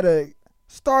 Had a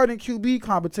starting QB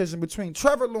competition between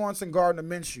Trevor Lawrence and Gardner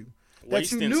Minshew.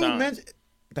 Wasting time.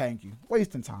 Thank you.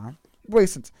 Wasting time.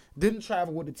 Didn't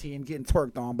travel with the team, getting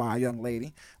twerked on by a young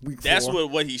lady. That's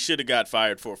what he should have got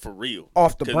fired for real.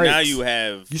 Off the breaks. Because now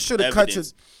you should have cut your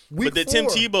week But the 4. Tim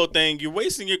Tebow thing, you're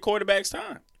wasting your quarterback's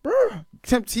time. Bro,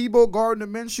 Tim Tebow, Gardner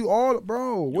Minshew,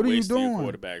 bro. What are you doing? Your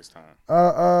quarterback's time.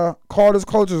 Carter's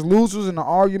coaches losers in the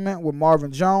argument with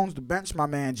Marvin Jones, the bench, my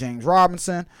man James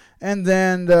Robinson. And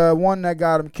then the one that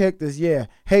got him kicked is,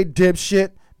 hey,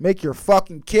 dipshit, make your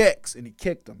fucking kicks. And he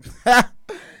kicked him.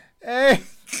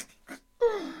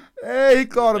 Hey, he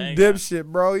called him dipshit,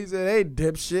 bro. He said, hey,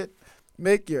 dipshit,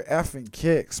 make your effing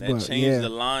kicks. That changed the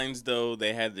lines, though.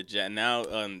 They had the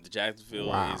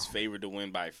Jacksonville is favored to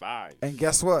win by 5. And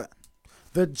guess what?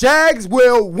 The Jags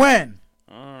will win.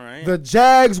 All right. The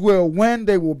Jags will win.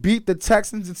 They will beat the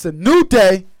Texans. It's a new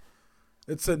day.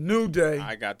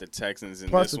 I got the Texans in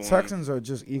Plus, this one. Plus, the Texans are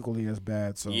just equally as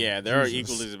bad. So yeah, they're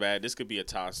equally as bad. This could be a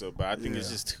toss-up, but I think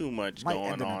there's just too much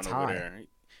going on over there.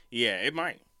 Yeah, it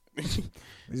might.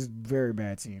 These very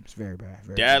bad teams. Very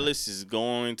bad. Dallas is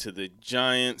going to the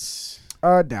Giants.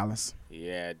 Dallas.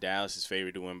 Yeah, Dallas is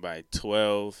favored to win by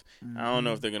 12. Mm-hmm. I don't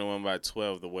know if they're going to win by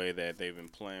 12 the way that they've been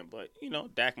playing, but,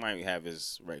 Dak might have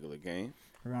his regular game.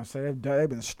 We're going to say they've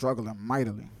been struggling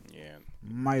mightily. Yeah.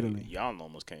 Mightily. Y'all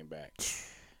almost came back.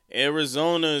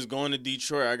 Arizona is going to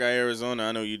Detroit. I got Arizona.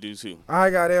 I know you do, too. I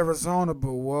got Arizona,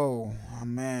 but whoa,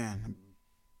 man.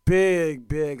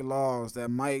 Big loss that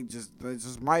might just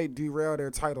derail their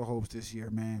title hopes this year,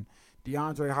 man.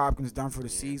 DeAndre Hopkins done for the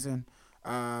season.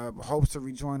 Hopes to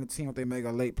rejoin the team if they make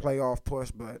a late playoff push,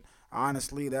 but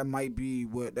honestly, that might be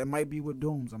what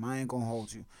dooms them. I ain't gonna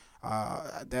hold you.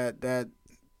 That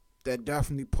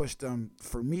definitely pushed them,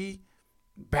 for me,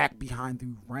 back behind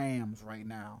the Rams right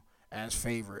now as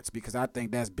favorites, because I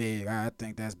think that's big. I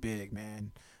think that's big,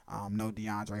 man. No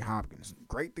DeAndre Hopkins.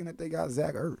 Great thing that they got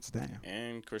Zach Ertz. Damn.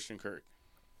 And Christian Kirk.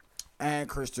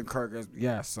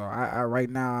 So I right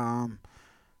now,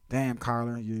 damn,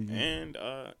 Kyler. And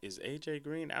is AJ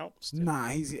Green out still? Nah,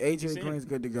 AJ Green's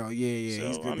good to go. Yeah, so,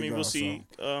 he's good to go. We'll see.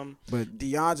 But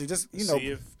DeAndre, just see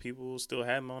if people still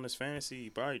have him on his fantasy. He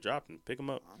probably dropped him. Pick him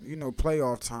up.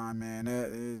 Playoff time,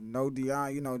 man. No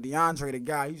DeAndre, the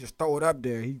guy. You just throw it up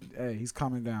there. He's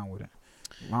coming down with it.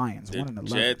 Lions, the 1-11.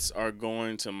 Jets are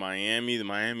going to Miami. The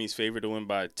Miami's favored to win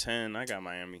by 10. I got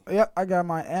Miami. Yep, I got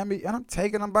Miami, and I'm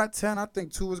taking them by 10. I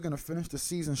think Tua's going to finish the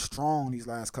season strong these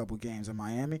last couple games in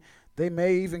Miami. They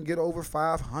may even get over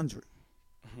 500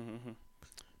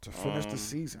 to finish the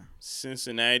season.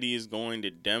 Cincinnati is going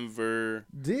to Denver.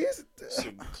 These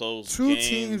close two game.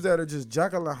 Teams that are just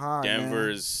Jekyll and Hyde. Denver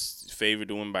is favored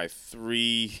to win by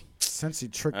 3. Since he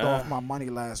tricked off my money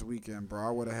last weekend, bro,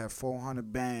 I would have had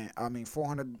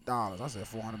 $400. I said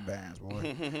 400 bands,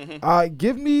 boy.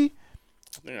 Give me. I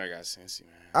think I got Cincy,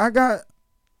 man. I got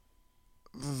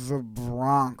the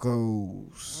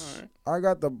Broncos. All right. I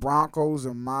got the Broncos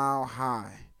a mile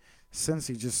high.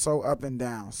 Cincy just so up and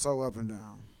down.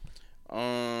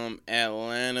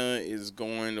 Atlanta is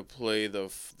going to play the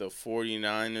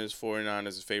 49ers. 49ers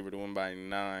is favored to win by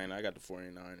 9. I got the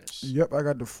 49ers. Yep, I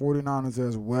got the 49ers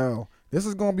as well. This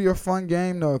is going to be a fun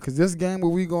game, though, because this game where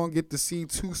we going to get to see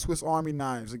two Swiss Army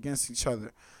knives against each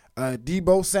other.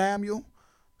 Deebo Samuel,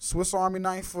 Swiss Army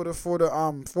knife for the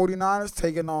 49ers,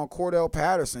 taking on Cordell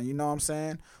Patterson. You know what I'm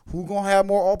saying? Who going to have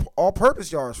more all-purpose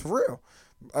yards, for real?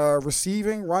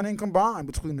 Receiving, running combined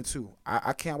between the two.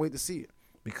 I can't wait to see it.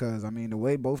 Because, the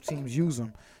way both teams use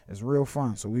them is real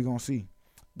fun. So we're going to see.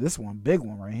 This one, big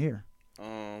one right here.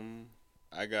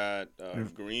 I got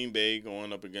Green Bay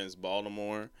going up against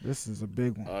Baltimore. This is a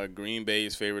big one. Green Bay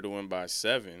is favored to win by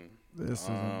 7. This is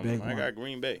a big one. I got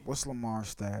Green Bay. What's Lamar's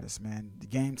status, man? The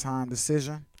game time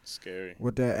decision? Scary.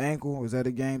 With that ankle, is that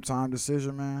a game time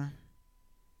decision, man?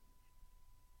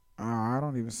 I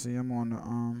don't even see him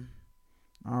on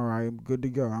All right, good to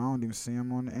go. I don't even see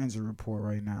him on the injury report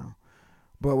right now.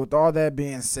 But with all that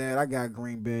being said, I got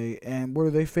Green Bay. And what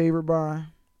are they favored by?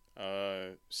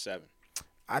 7.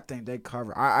 I think they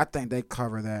cover. I think they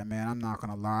cover that, man. I'm not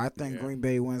gonna lie. I think Yeah. Green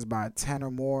Bay wins by 10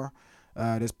 or more.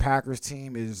 This Packers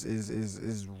team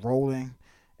is rolling,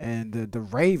 and the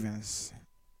Ravens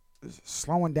is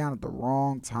slowing down at the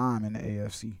wrong time in the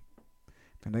AFC.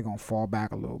 And they're gonna fall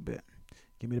back a little bit.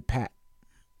 Give me the pack.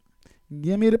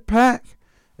 Give me the pack.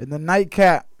 In the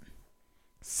nightcap,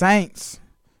 Saints,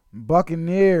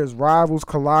 Buccaneers, rivals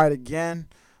collide again,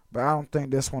 but I don't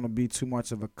think this one will be too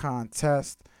much of a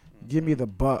contest. Give me the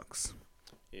Bucks.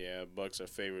 Yeah, Bucks are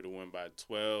favored to win by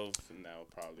 12, and that will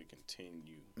probably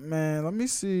continue. Man, let me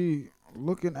see.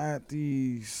 Looking at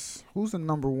these, who's the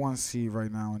number 1 seed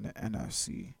right now in the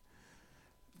NFC?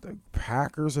 The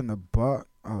Packers and the Buck.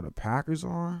 Oh, the Packers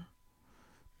are.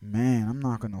 Man, I'm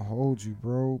not gonna hold you,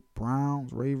 bro.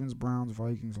 Browns, Ravens, Browns,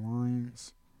 Vikings,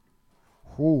 Lions.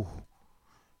 Whew.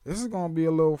 This is gonna be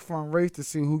a little fun race to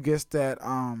see who gets that.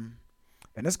 And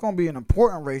it's gonna be an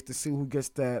important race to see who gets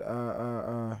that.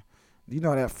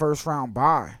 That first round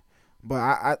bye.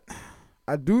 But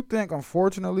I do think,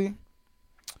 unfortunately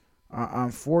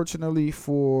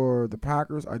for the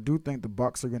Packers, I do think the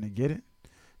Bucks are gonna get it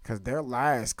because their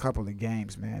last couple of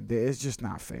games, man, it's just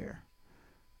not fair.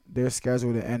 Their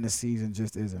schedule to end the season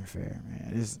just isn't fair,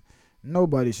 man.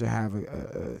 Nobody should have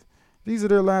these are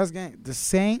their last games. The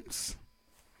Saints.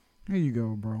 Here you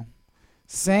go, bro.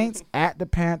 Saints at the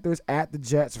Panthers, at the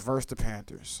Jets versus the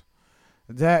Panthers.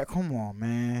 Come on,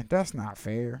 man. That's not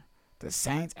fair. The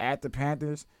Saints at the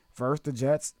Panthers versus the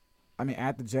Jets.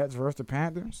 At the Jets versus the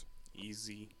Panthers.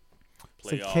 Easy.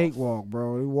 It's a cakewalk,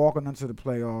 bro. They're walking into the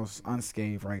playoffs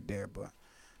unscathed right there. But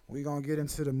we're going to get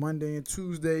into the Monday and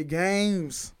Tuesday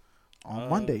games on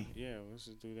Monday. Yeah, let's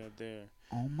just do that there.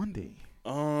 On Monday.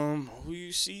 Who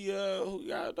you see? Who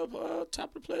got up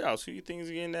top of the playoffs? Who you think is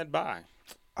getting that bye?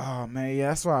 Oh man, yeah,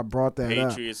 that's why I brought that up.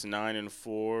 Patriots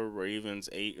 9-4, Ravens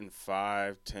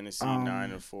 8-5, Tennessee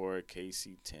 9-4,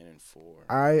 KC 10-4.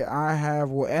 I have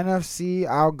NFC.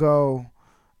 I'll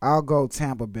go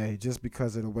Tampa Bay just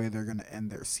because of the way they're gonna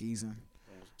end their season.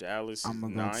 Dallas is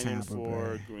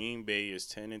 9-4. Green Bay is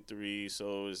 10-3.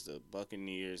 So is the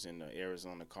Buccaneers and the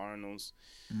Arizona Cardinals.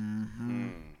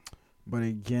 But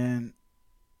again,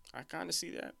 I kind of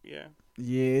see that. Yeah.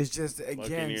 Yeah, it's just again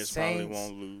Buccaneers Saints, probably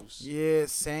won't lose. Yeah,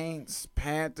 Saints,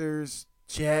 Panthers,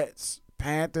 Jets,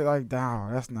 that's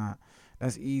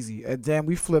easy. And then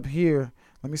we flip here.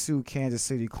 Let me see who Kansas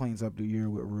City cleans up the year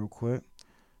with real quick.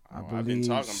 I believe I've been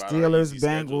talking about Steelers,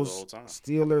 Bengals,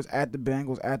 Steelers at the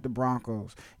Bengals, at the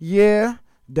Broncos. Yeah,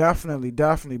 definitely.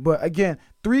 But again,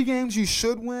 3 games you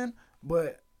should win,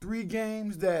 but 3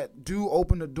 games that do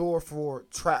open the door for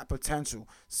trap potential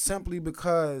simply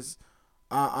because,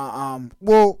 I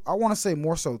want to say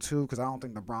more so too because I don't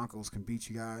think the Broncos can beat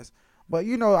you guys. But,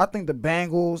 I think the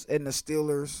Bengals and the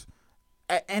Steelers,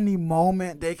 at any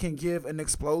moment, they can give an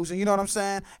explosion. You know what I'm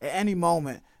saying? At any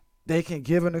moment, they can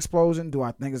give an explosion. Do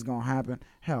I think it's going to happen?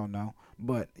 Hell no.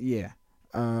 But, yeah.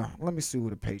 Let me see who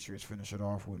the Patriots finish it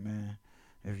off with, man,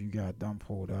 if you got them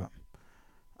pulled up.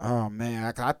 Oh,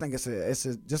 man. I think it's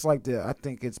just like I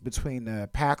think it's between the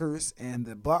Packers and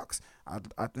the Bucks.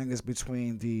 I think it's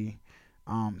between the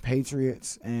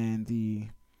Patriots and the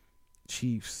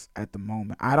Chiefs at the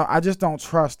moment. I just don't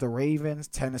trust the Ravens,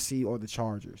 Tennessee, or the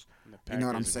Chargers. The you know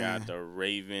what I'm saying? Got the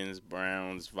Ravens,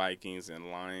 Browns, Vikings,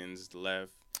 and Lions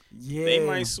left. Yeah, they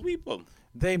might sweep them.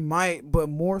 They might, but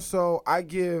more so, I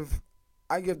give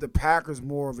the Packers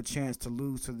more of a chance to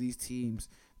lose to these teams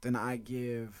than I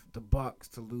give the Bucks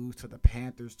to lose to the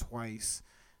Panthers twice,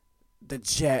 the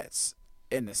Jets,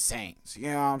 and the Saints. You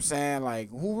know what I'm saying? Like,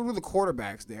 who are the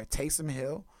quarterbacks there? Taysom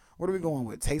Hill? What are we going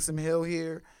with? Taysom Hill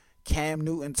here, Cam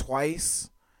Newton twice,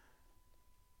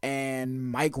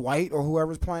 and Mike White or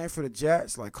whoever's playing for the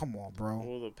Jets. Like, come on, bro.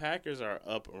 Well, the Packers are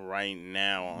up right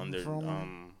now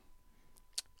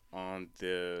on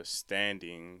the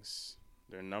standings.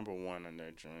 They're number 1 on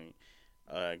their joint.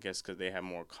 I guess because they have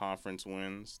more conference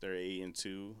wins. They're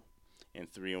 8-2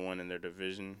 and 3-1 in their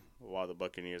division, while the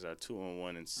Buccaneers are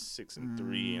 2-1 and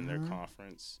 6-3 in their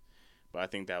conference. But I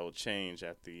think that will change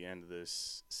at the end of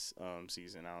this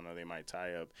season. I don't know. They might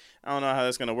tie up. I don't know how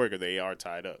that's going to work if they are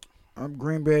tied up.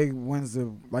 Green Bay wins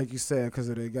like you said, because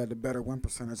they got the better win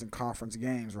percentage in conference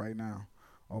games right now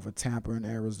over Tampa and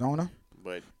Arizona.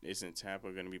 But isn't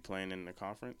Tampa going to be playing in the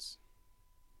conference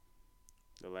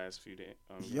the last few days?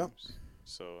 Yep. Games?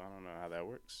 So I don't know how that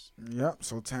works. Yep.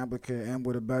 So Tampa can end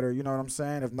with a better. You know what I'm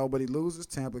saying? If nobody loses,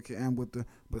 Tampa can end with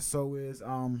but so is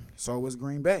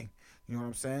Green Bay. You know what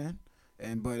I'm saying?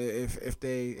 But if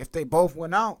they both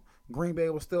went out, Green Bay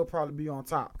will still probably be on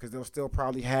top because they'll still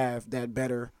probably have that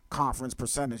better conference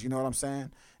percentage. You know what I'm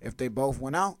saying? If they both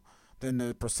went out, then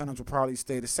the percentage will probably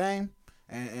stay the same,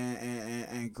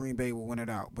 and Green Bay will win it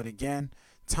out. But again,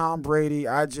 Tom Brady,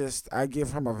 I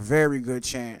give him a very good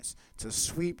chance to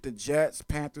sweep the Jets,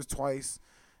 Panthers twice,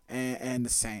 and the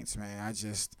Saints, man. I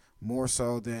just more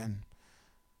so than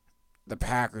the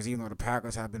Packers, even though the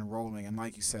Packers have been rolling. And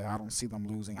like you said, I don't see them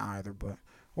losing either. But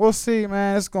we'll see,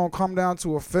 man. It's going to come down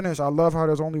to a finish. I love how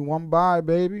there's only one bye,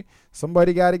 baby.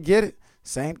 Somebody got to get it.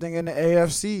 Same thing in the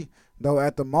AFC. Though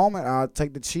at the moment, I'll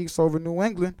take the Chiefs over New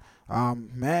England.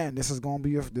 Man, this is going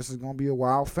to be a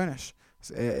wild finish.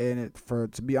 And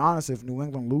to be honest, if New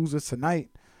England loses tonight,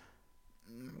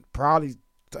 probably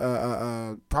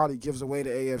gives away the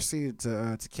AFC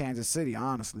to Kansas City.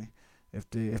 Honestly, if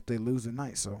they lose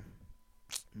tonight, so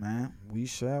man, we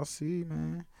shall see,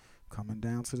 man. Coming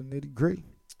down to the nitty gritty.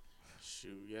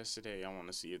 Shoot, yesterday I want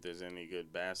to see if there's any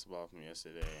good basketball from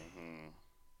yesterday.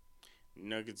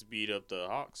 Nuggets beat up the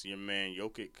Hawks. Your man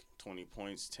Jokic, 20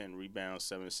 points, 10 rebounds,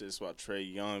 7 assists, while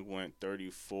Trae Young went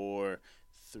 34,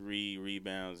 3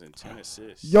 rebounds, and 10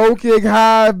 assists. Jokic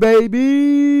high,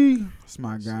 baby. That's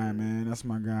my guy, man. That's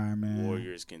my guy, man.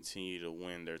 Warriors continue to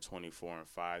win. They're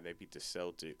 24-5. They beat the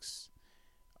Celtics.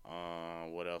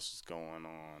 What else is going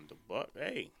on?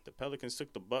 The Pelicans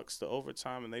took the Bucks to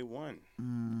overtime and they won.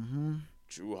 Mm-hmm.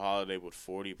 Drew Holiday with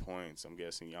 40 points. I'm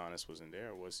guessing Giannis wasn't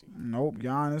there, was he? Nope,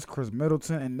 Giannis, Chris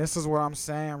Middleton, and this is what I'm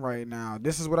saying right now.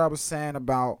 This is what I was saying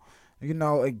about,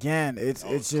 again, it's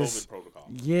just COVID protocol.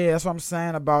 Yeah, that's what I'm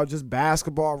saying about just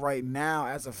basketball right now.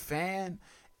 As a fan,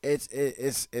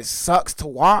 it sucks to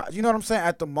watch. You know what I'm saying?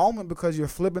 At the moment, because you're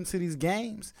flipping to these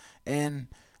games, and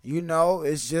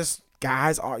it's just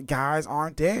guys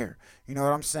aren't there. You know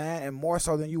what I'm saying? And more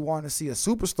so than you want to see a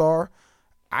superstar,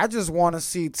 I just want to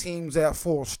see teams at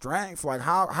full strength. Like,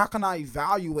 how can I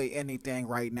evaluate anything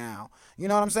right now? You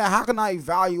know what I'm saying? How can I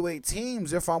evaluate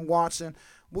teams if I'm watching?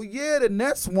 Well, yeah, the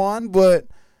Nets won, but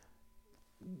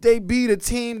they beat a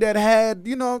team that had,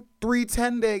 3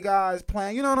 10-day guys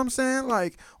playing. You know what I'm saying?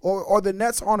 Like, or the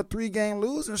Nets on a 3-game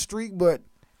losing streak, but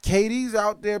KD's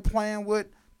out there playing with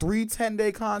 3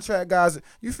 10-day contract guys.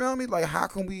 You feel me? Like, how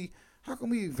can we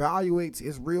evaluate?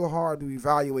 It's real hard to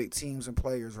evaluate teams and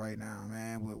players right now,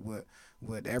 man,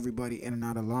 with everybody in and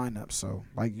out of lineup. So,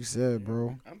 like you said,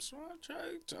 bro. I'm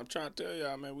trying to tell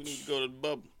y'all, man, we need to go to the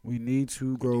bubble. We need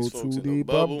to go to the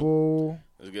bubble.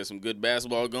 Let's get some good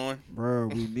basketball going. Bro,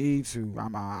 we need to.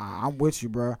 I'm with you,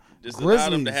 bro. Just allow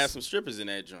them to have some strippers in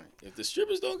that joint. If the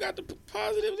strippers don't got the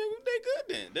positive, they good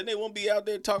then. Then they won't be out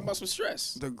there talking about some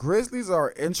stress. The Grizzlies are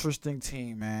an interesting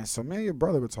team, man. So me and your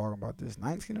brother were talking about this.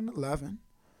 19-11.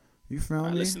 You feel me?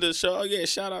 I listened to the show. Yeah,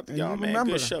 shout out to y'all, man.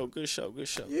 Remember. Good show.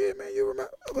 Yeah, man, you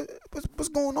remember. What's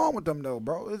going on with them, though,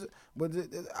 bro?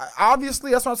 Obviously,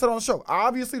 that's what I said on the show.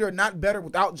 Obviously, they're not better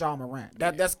without Ja Morant.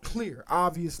 That's clear,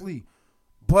 obviously.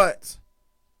 But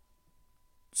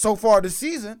so far this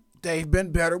season, they've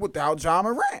been better without Ja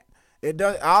Morant. It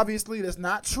does obviously that's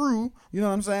not true. You know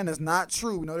what I'm saying? That's not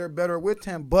true. We know they're better with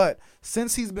him, but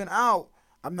since he's been out,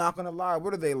 I'm not gonna lie.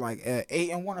 What are they like?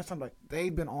 8-1 or something? Like,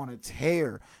 they've been on a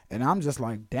tear, and I'm just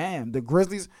like, damn. The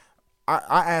Grizzlies. I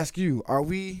ask you, what are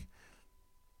we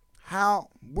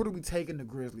taking the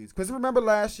Grizzlies? Because remember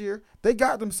last year they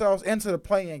got themselves into the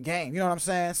play-in game. You know what I'm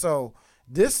saying? So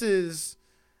this is.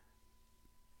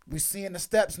 We seeing the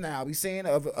steps now. We seeing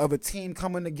of a team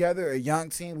coming together, a young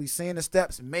team. We seeing the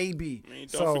steps, maybe. I mean,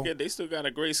 don't forget they still got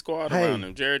a great squad around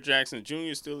them. Jared Jackson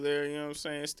Jr. still there. You know what I'm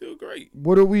saying? Still great.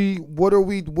 What are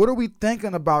we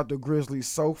thinking about the Grizzlies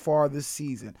so far this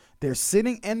season? They're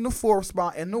sitting in the 4th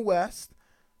spot in the West.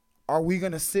 Are we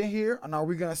gonna sit here and are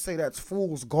we gonna say that's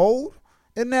fool's gold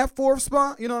in that 4th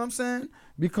spot? You know what I'm saying?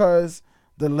 Because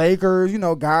the Lakers,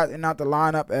 guys in out the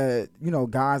lineup,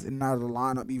 guys in and out of the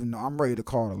lineup, even though I'm ready to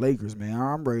call the Lakers, man.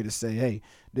 I'm ready to say, hey,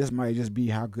 this might just be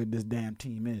how good this damn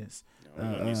team is.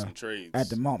 Need some trades at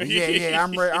the moment. Yeah.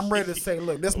 I'm ready to say,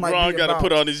 look, this might be got to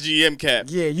put on his GM cap.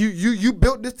 Yeah, you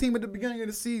built this team at the beginning of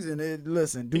the season.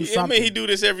 Do something. I mean, he do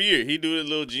this every year. He do a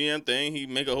little GM thing. He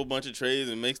make a whole bunch of trades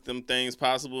and makes them things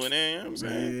possible. And then, you know what I'm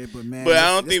saying? Yeah, but I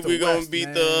don't think we're gonna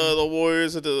beat the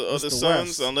Warriors or the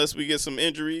Suns unless we get some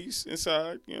injuries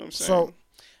inside. You know what I'm saying? So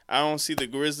I don't see the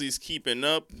Grizzlies keeping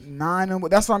up. 9-1.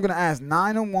 That's what I'm gonna ask.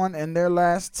 9-1 in their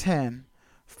last 10.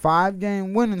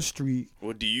 5-game winning streak.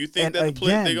 Well, do you think that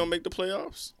they're going to make the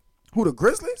playoffs? Who, the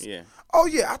Grizzlies? Yeah. Oh,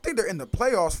 yeah. I think they're in the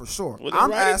playoffs for sure. Well,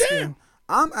 I'm asking.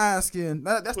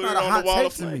 That's not a hot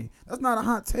take to me. That's not a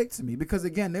hot take to me because,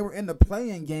 again, they were in the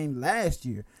play-in game last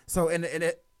year. So,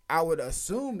 I would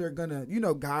assume they're gonna,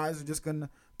 guys are just gonna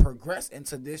progress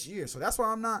into this year. So that's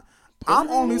why I'm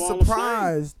only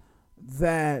surprised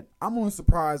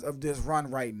of this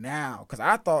run right now, because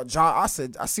I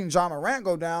seen John Morant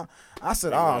go down. I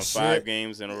said, oh shit, 5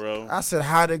 games in a row. I said,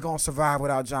 how they gonna survive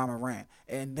without John Morant?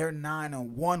 And they're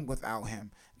 9-1 without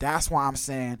him. That's why I'm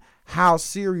saying, how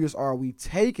serious are we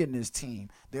taking this team?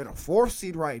 They're the 4th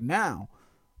seed right now.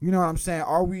 You know what I'm saying?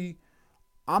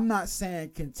 I'm not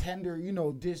saying contender,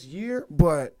 this year,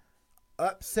 but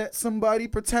upset somebody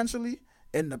potentially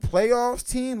in the playoffs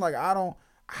team. Like,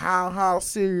 how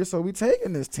serious are we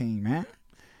taking this team, man?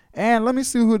 And let me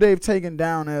see who they've taken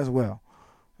down as well.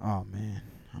 Oh, man,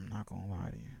 I'm not going to lie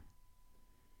to you.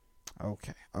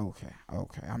 Okay.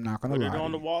 I'm not going to lie to you. Put it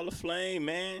on the wall of flame,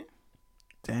 man.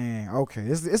 Dang, okay.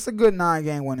 It's a good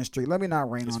 9-game winning streak. Let me not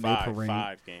rain on their parade.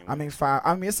 5 game.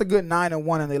 It's a good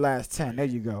 9-1 in their last 10. There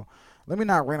you go. Let me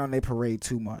not rain on their parade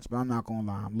too much, but I'm not going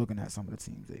to lie. I'm looking at some of the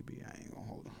teams they beat. I ain't going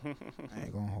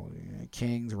to hold it.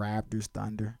 Kings, Raptors,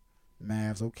 Thunder,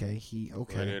 Mavs, okay. Heat,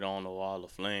 okay. Put it on the wall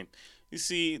of flame. You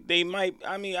see, they might.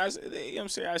 I mean, I'm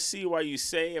saying, I see why you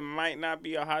say it might not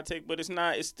be a hot take, but it's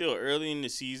not. It's still early in the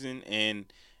season, and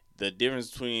the difference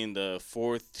between the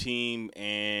 4th team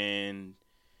and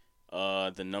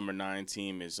the number 9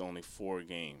 team is only 4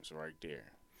 games right there.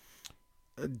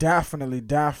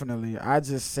 Definitely. I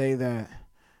just say that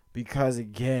because,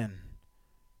 again,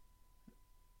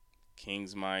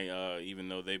 Kings might, even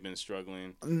though they've been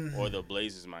struggling, or the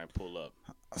Blazers might pull up.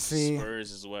 See,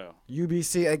 Spurs as well.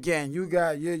 UBC, again,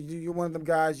 you're one of them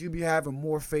guys, you be having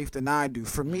more faith than I do.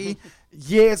 For me,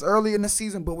 yeah, it's early in the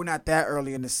season, but we're not that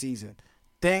early in the season.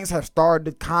 Things have started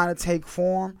to kind of take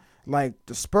form. Like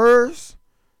the Spurs,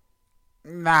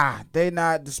 nah, they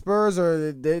not. The Spurs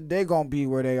they gonna be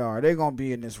where they are. They're gonna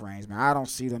be in this range, man. I don't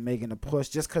see them making a push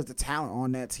just because the talent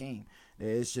on that team.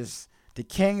 It's just the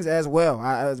Kings as well.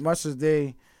 As much as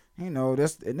they,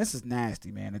 this is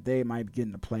nasty, man. That they might get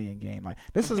in the play-in game. Like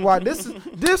this is why this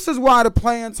is why the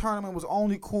play-in tournament was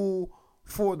only cool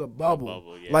for the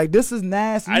bubble. Yeah. Like this is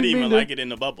nasty. I didn't even like it in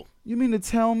the bubble. You mean to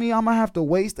tell me I'm gonna have to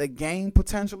waste a game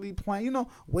potentially playing?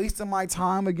 Wasting my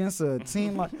time against a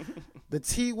team like the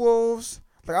T-Wolves.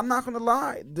 Like, I'm not gonna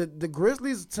lie, the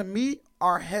Grizzlies to me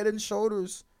are head and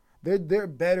shoulders. They're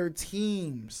better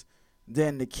teams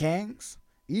than the Kings,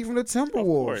 even the Timberwolves. Of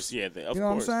course, yeah. You know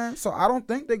what I'm saying? So I don't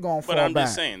think they're gonna fall back. But I'm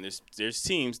just saying, there's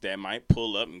teams that might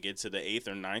pull up and get to the 8th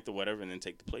or 9th or whatever, and then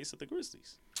take the place of the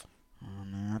Grizzlies. Oh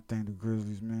man, I think the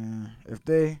Grizzlies, man.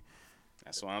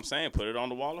 That's what I'm saying. Put it on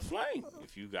the wall of flame.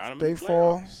 If you got them they in the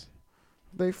playoffs.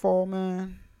 they fall,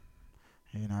 man.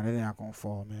 They're not gonna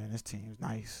fall, man. This team's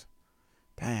nice.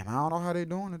 Damn, I don't know how they're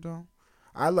doing it though.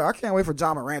 I can't wait for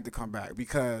John Morant to come back,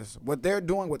 because what they're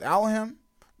doing without him,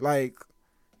 like,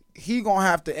 he gonna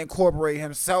have to incorporate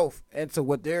himself into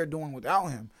what they're doing without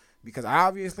him, because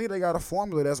obviously they got a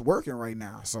formula that's working right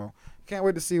now. So can't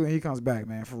wait to see when he comes back,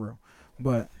 man, for real.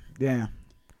 But yeah,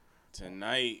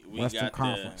 tonight we Western got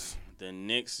Conference. the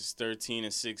Knicks is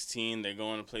 13-16. They're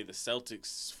going to play the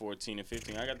Celtics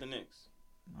 14-15. I got the Knicks.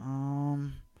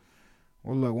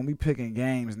 Well, look, when we picking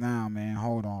games now, man,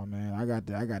 hold on, man. I got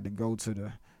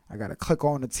to click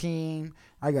on the team.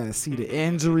 I got to see the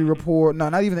injury report. No,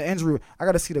 not even the injury. I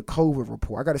got to see the COVID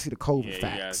report. I got to see the COVID facts.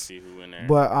 You got to see who in there.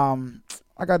 But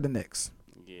I got the Knicks.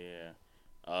 Yeah.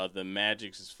 The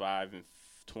Magic is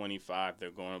 5-25. They're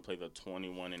going to play the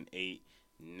 21-8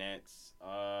 Nets.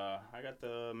 I got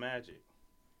the Magic.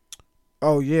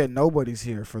 Oh yeah, nobody's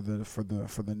here for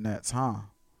the Nets, huh?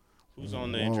 Who's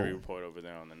on the injury report over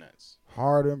there on the Nets?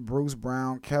 Harden, Bruce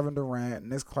Brown, Kevin Durant,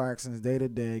 Nick Claxton's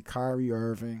day-to-day, Kyrie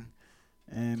Irving,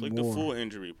 and Click more. the full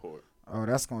injury report. Oh,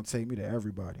 that's going to take me to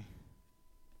everybody.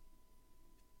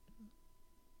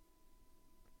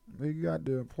 They got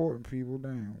the important people.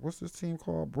 Damn. What's this team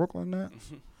called? Brooklyn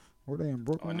Nets? Were they in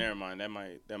Brooklyn? Oh, never mind.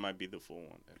 That might be the full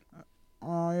one then.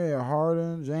 Oh, yeah.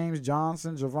 Harden, James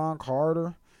Johnson, Javon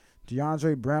Carter,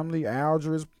 DeAndre Bremley,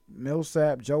 Aldridge,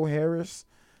 Millsap, Joe Harris.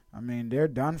 I mean, they're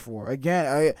done for.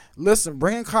 Again, listen,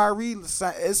 bringing Kyrie,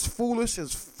 it's foolish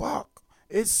as fuck.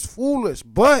 It's foolish.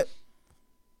 But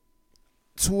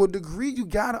to a degree, you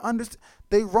got to understand.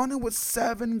 They running with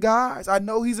 7 guys. I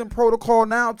know he's in protocol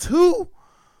now, too.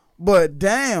 But,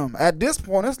 damn, at this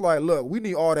point, it's like, look, we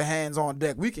need all the hands on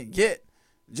deck we can get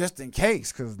just in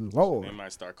case, because, Lord. They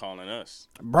might start calling us.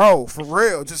 Bro, for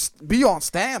real. Just be on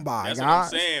standby, That's guys. what I'm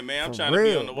saying, man. I'm trying to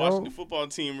be on the Washington football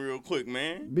team real quick,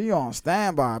 man. Be on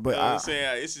standby. But I'm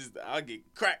saying, it's just, I'll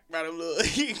get cracked by the little.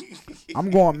 I'm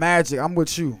going Magic. I'm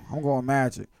with you. I'm going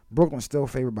Magic. Brooklyn's still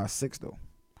favored by 6, though.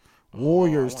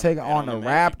 Warriors taking on the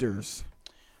Raptors.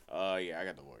 Yeah, I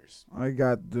got the Warriors. I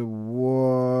got the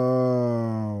whoa.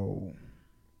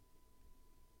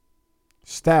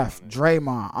 Steph,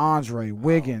 Draymond, Andre,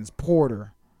 Wiggins,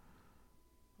 Porter.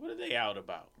 What are they out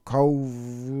about?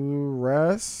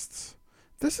 Rest.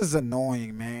 This is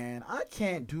annoying, man. I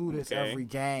can't do this every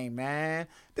game, man.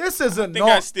 This is annoying. I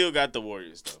think I still got the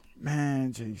Warriors, though.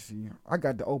 Man, JC, I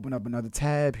got to open up another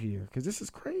tab here because this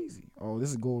is crazy. Oh, this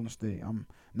is Golden State.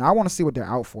 Now I want to see what they're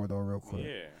out for, though, real quick.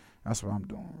 Yeah. That's what I'm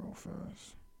doing real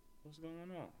fast. What's going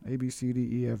on? A, B, C,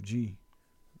 D, E, F, G.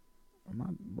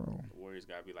 Bro. The Warriors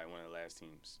got to be like one of the last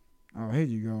teams. Oh, here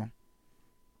you go.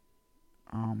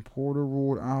 Porter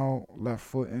ruled out. Left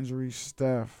foot injury.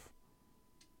 Steph.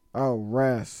 Oh,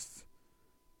 rest.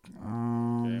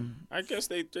 Yeah. I guess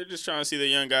they're just trying to see the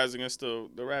young guys against the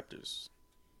Raptors.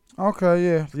 Okay,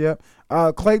 yeah, yep.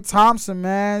 Klay Thompson,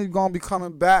 man, he's gonna be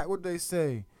coming back. What they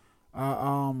say?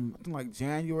 I think like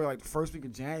January, like the first week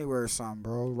of January or something,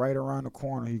 bro. Right around the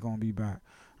corner, he's gonna be back.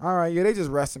 All right, yeah, they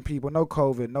just resting people. No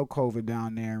COVID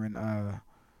down there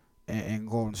in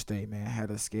Golden State, man.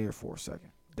 Had us scared for a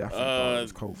second. Definitely thought it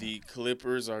was COVID. The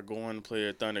Clippers are going to play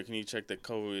at Thunder. Can you check the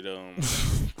COVID?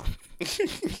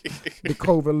 The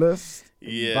COVID list.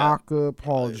 Yeah. Ibaka,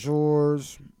 Paul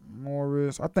George,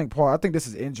 Morris. I think this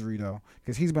is injury though,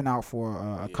 because he's been out for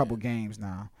a couple games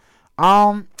now.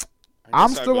 I'm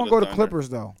still gonna go to Clippers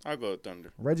though. I'll go to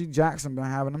Thunder. Reggie Jackson been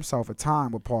having himself a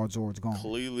time with Paul George gone.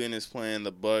 Cleveland is playing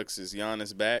the Bucks. Is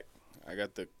Giannis back? I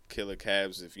got the killer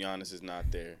Cavs if Giannis is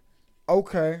not there.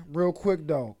 Okay, real quick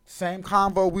though. Same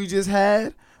convo we just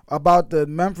had about the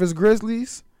Memphis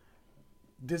Grizzlies.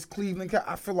 This Cleveland,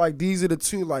 I feel like these are the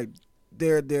two, like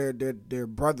they're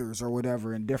brothers or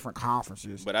whatever in different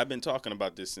conferences. But I've been talking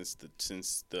about this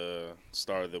since the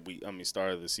start of the week.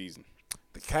 Start of the season.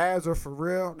 The Cavs are for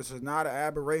real. This is not an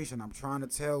aberration. I'm trying to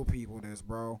tell people this,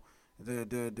 bro.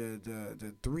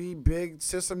 The three big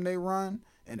system they run,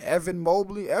 and Evan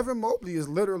Mobley. Evan Mobley is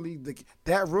literally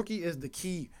that rookie is the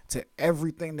key to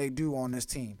everything they do on this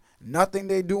team. Nothing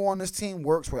they do on this team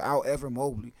works without Evan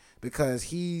Mobley because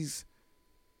he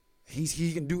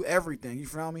can do everything. You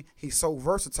feel me? He's so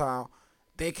versatile.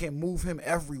 They can move him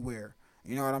everywhere.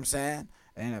 You know what I'm saying?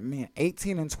 And I mean,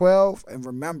 18 and 12. And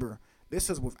remember, this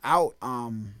is without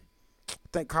I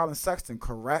think Colin Sexton,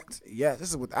 correct? Yes, this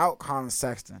is without Colin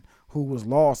Sexton, who was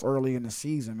lost early in the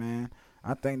season, man.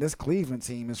 I think this Cleveland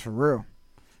team is for real.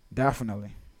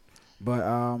 Definitely.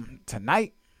 But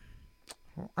tonight,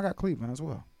 I got Cleveland as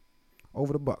well.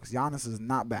 Over the Bucks. Giannis is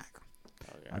not back.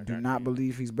 I do not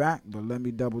believe he's back, but let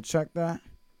me double check that.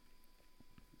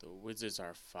 The Wizards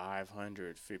are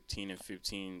 500, 15 and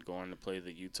 15, going to play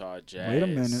the Utah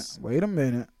Jazz. Wait a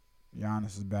minute.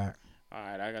 Giannis is back. All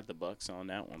right, I got the Bucks on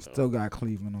that one, though. Still got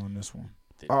Cleveland on this one.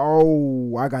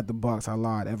 I got the Bucks. I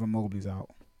lied. Evan Mobley's out.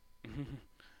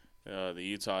 The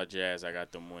Utah Jazz, I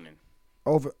got them winning.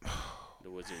 Over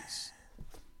the Wizards.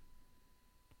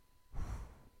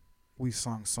 We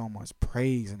sung so much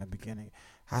praise in the beginning.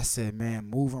 I said, man,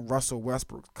 moving Russell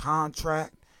Westbrook's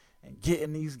contract and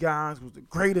getting these guys was the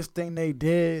greatest thing they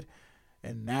did.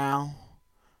 And now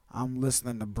I'm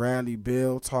listening to Bradley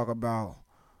Beal talk about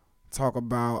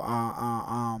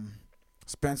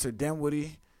Spencer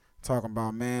Dinwiddie, talking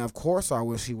about, man, of course I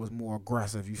wish he was more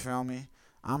aggressive. You feel me?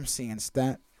 I'm seeing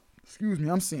stats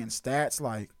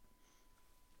like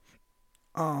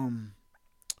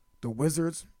the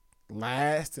Wizards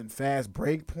last in fast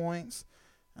break points.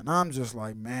 And I'm just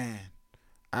like, man,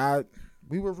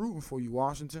 we were rooting for you,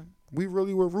 Washington. We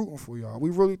really were rooting for y'all. We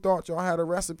really thought y'all had a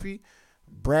recipe.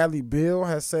 Bradley Beal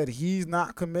has said he's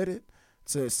not committed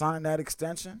to signing that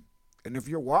extension. And if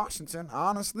you're Washington,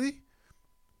 honestly,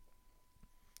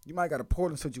 you might got a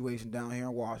Portland situation down here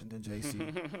in Washington,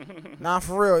 JC. Nah,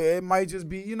 for real, it might just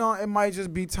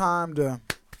be time to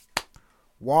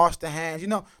wash the hands. You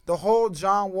know, the whole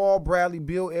John Wall, Bradley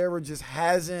Beal era just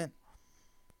hasn't.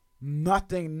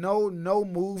 Nothing, no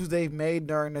moves they've made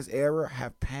during this era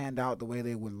have panned out the way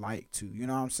they would like to. You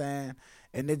know what I'm saying?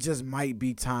 And it just might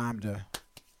be time to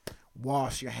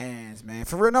wash your hands, man.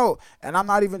 For real, no. And I'm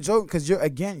not even joking because,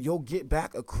 you'll get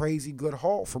back a crazy good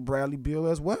haul for Bradley Beal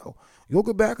as well. You'll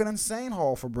get back an insane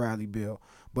haul for Bradley Beal.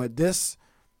 But this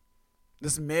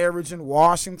marriage in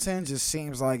Washington just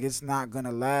seems like it's not going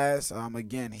to last.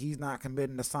 Again, he's not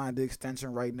committing to sign the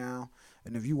extension right now.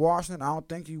 And if you Washington, I don't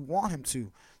think you want him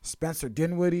to. Spencer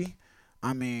Dinwiddie,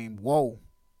 I mean, whoa.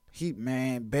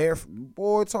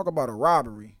 Talk about a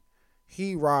robbery.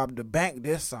 He robbed the bank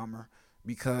this summer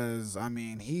because, I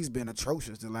mean, he's been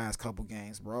atrocious the last couple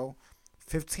games, bro.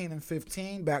 15 and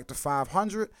 15, back to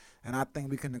 500, and I think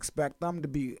we can expect them to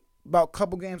be about a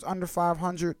couple games under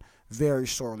 500? Very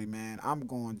shortly, man. I'm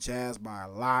going Jazz by a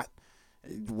lot.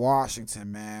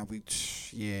 Washington, man,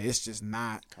 it's just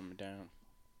not coming down.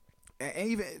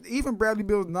 And even Bradley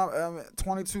Beal's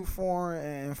 22, 4,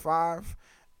 and 5.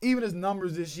 Even his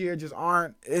numbers this year just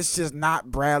aren't. It's just not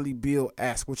Bradley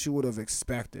Beal-esque, what you would have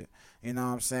expected. You know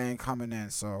what I'm saying, coming in.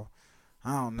 So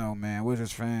I don't know, man.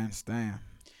 Wizards fans, damn.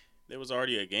 There was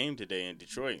already a game today in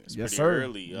Detroit. It's yes, pretty sir.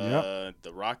 early. Yep.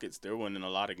 The Rockets, they're winning a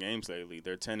lot of games lately.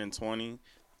 They're 10-20,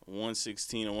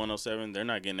 116 and 107. They're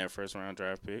not getting that first round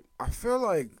draft pick. I feel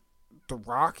like the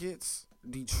Rockets,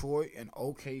 Detroit, and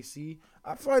OKC,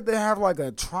 I feel like they have like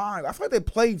a triangle. I feel like they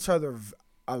play each other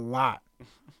a lot.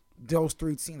 Those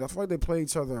three teams, I feel like they play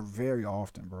each other very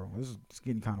often, bro. It's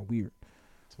getting kind of weird.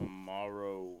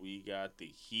 Tomorrow we got the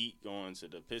Heat going to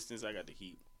the Pistons. I got the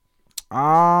Heat.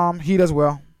 Heat as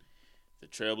well. The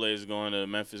Trailblazers going to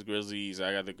Memphis Grizzlies.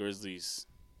 I got the Grizzlies.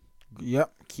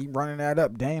 Yep, keep running that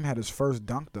up. Dame had his first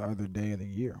dunk the other day of the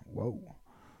year. Whoa.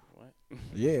 What?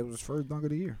 Yeah, it was his first dunk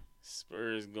of the year.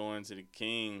 Spurs going to the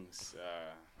Kings.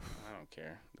 I don't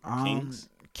care. The Kings.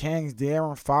 Kings,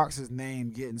 De'Aaron Fox's name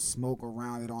getting smoke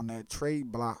around it on that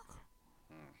trade block.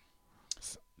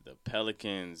 The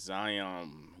Pelicans,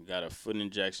 Zion got a foot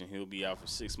injection. He'll be out for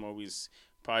 6 more weeks.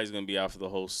 Probably going to be out for the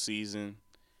whole season.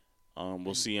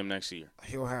 We'll see him next year.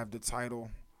 He'll have the title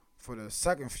for the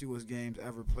second fewest games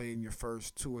ever played in your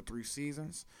first 2 or 3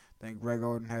 seasons. I think Greg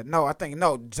Oden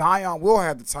had Zion will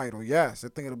have the title. Yes, I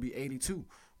think it'll be 82.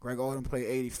 Greg Oden played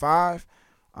 85.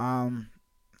 I'm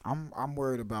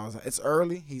worried about it. It's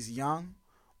early. He's young,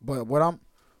 but what I'm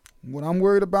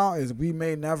worried about is we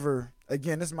may never.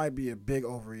 Again, this might be a big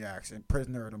overreaction,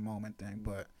 prisoner of the moment thing,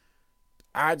 but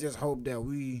I just hope that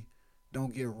we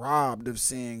don't get robbed of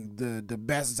seeing the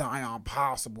best Zion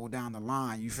possible down the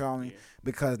line. You feel me? Yeah.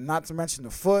 Because not to mention the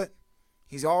foot,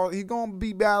 he's gonna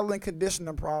be battling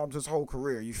conditioning problems his whole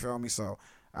career. You feel me? So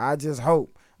I just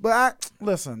hope. But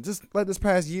listen, just let this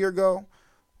past year go.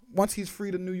 Once he's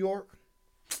free to New York,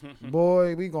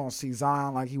 boy, we gonna see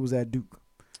Zion like he was at Duke.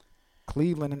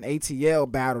 Cleveland and ATL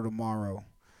battle tomorrow.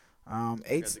 I got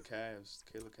the Cavs.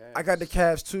 Killer Cavs. I got the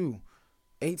Cavs too.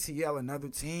 ATL, another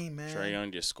team, man. Trae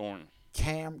Young just scoring.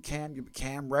 Cam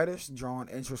Reddish drawing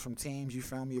interest from teams, you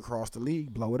feel me, across the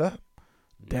league. Blow it up.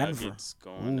 Denver. Nuggets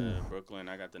going to Brooklyn.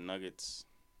 I got the Nuggets.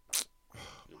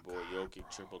 Your boy Jokic,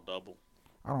 triple-double.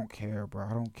 I don't care, bro.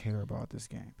 I don't care about this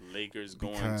game. Lakers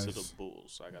going to the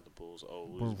Bulls. I got the Bulls. Oh,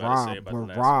 we was we're about to say robbed. about We're the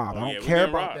last robbed. one. I don't care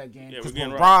about that game because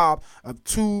we're robbed of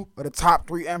 2 of the top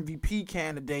 3 MVP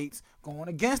candidates going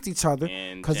against each other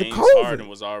because of COVID. James Harden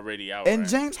was already out. And right?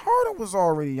 James Harden was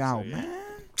already out, So, yeah. man.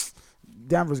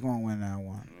 Denver's going to win that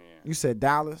one. Yeah. You said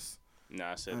Dallas?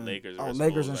 Nah, I said Lakers. oh, versus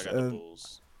Lakers Bulls. and- I got the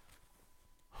Bulls.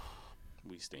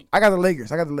 We stink. I got the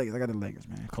Lakers. I got the Lakers,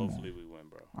 man. Come Hopefully on. we win,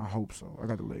 bro. I hope so. I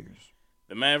got the Lakers.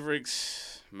 The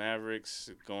Mavericks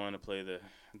going to play the.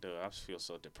 Dude, I feel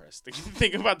so depressed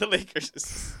thinking about the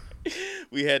Lakers.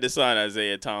 We had to sign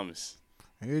Isaiah Thomas.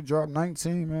 He dropped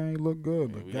 19, man. He looked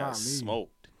good, but We got golly.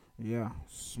 smoked. Yeah,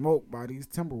 smoked by these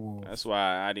Timberwolves. That's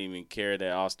why I didn't even care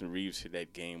that Austin Reeves hit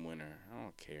that game winner. I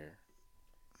don't care.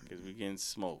 Because we're getting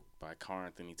smoked by Karl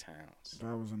Anthony Towns.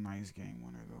 That was a nice game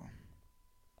winner,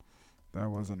 though. That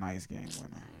was a nice game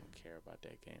winner. I don't care about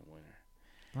that game winner.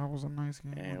 That was a nice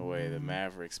game Anyway, winner. the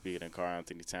Mavericks beating Karl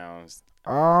Anthony Towns.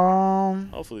 Um,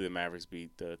 Hopefully the Mavericks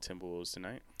beat the Timberwolves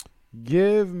tonight.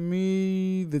 give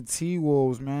me the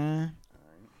T-Wolves, man.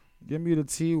 Give me the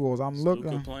T-Wolves. I'm Is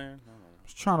looking. Luka playing? I don't know.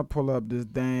 Just trying to pull up this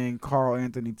dang Karl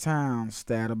Anthony Towns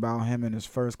stat about him in his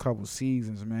first couple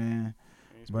seasons, man.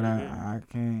 He's But pretty good. I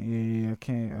can't.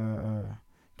 Yeah, I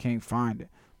can't find it.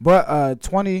 But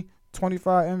 25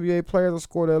 NBA players have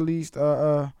scored at least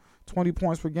 20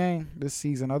 points per game this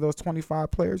season. Of those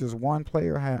 25 players, just one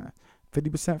player had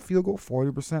 50% field goal,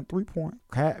 40% 3-point.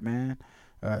 Cat, man.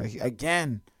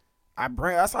 Again,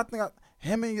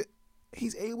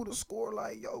 he's able to score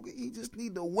like Jokic. He just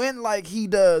need to win like he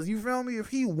does. You feel me? If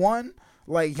he won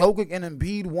like Jokic and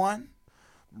Embiid won,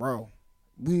 bro,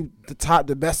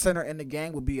 the best center in the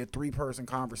game would be a 3-person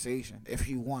conversation if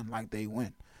he won like they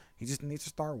win. He just needs to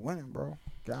start winning, bro.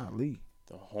 Golly.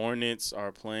 The Hornets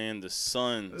are playing the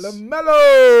Suns.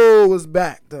 LaMelo was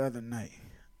back the other night.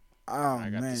 Oh, I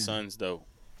got man. the Suns, though.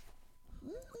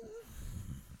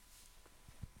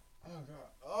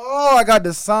 Oh, I got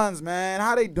the Suns, man.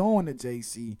 How they doing at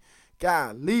JC?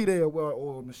 Golly, they a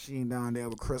well-oiled machine down there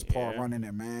with Chris Paul Yeah. running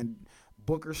it, man.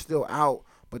 Booker's still out,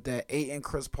 but that Ayton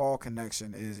Chris Paul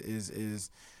connection is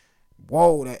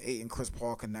whoa, that Ayton Chris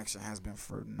Paul connection has been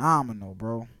phenomenal,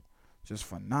 bro. Just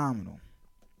phenomenal.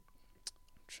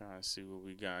 trying to see what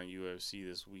we got in UFC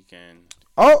this weekend.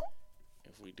 Oh,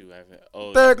 If we do have it.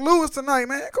 Oh, Derek Lewis tonight,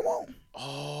 man. Come on.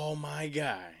 oh my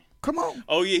guy. Come on.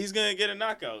 Oh yeah, he's gonna get a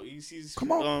knockout. He's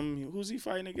Come on. Who's he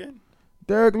fighting again?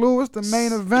 Derek Lewis, the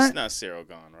main It's event, not Cyril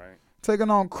Gone, right? taking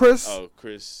on Chris Oh,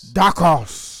 Chris.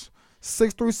 Dacos.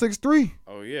 6'3", 6'3".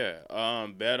 Oh yeah.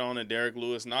 Bet on a Derek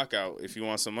Lewis knockout if you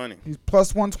want some money. He's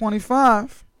plus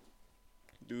 125.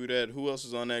 Do that. Who else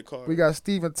is on that card? We got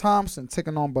Stephen Thompson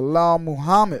taking on Bilal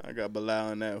Muhammad. I got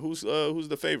Bilal in that. Who's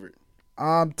the favorite?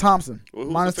 Thompson. Well,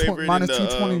 who's minus the favorite minus in the,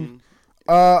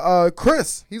 220.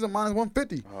 Chris. He's a minus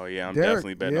 150. Oh yeah, I'm Derek,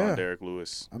 definitely betting yeah. on Derek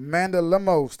Lewis. Amanda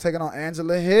Lemos taking on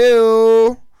Angela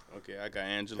Hill. Okay, I got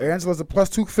Angela. Angela's a plus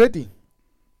 250.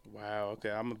 Wow. Okay,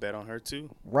 I'm gonna bet on her too.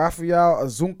 Rafael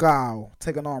Azuncao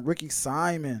taking on Ricky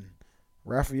Simon.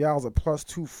 Rafael's a plus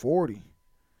 240.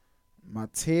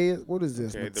 Mateus, what is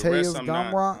this? Okay, the Mateus rest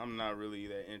Gamrot. I'm not really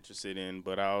that interested in,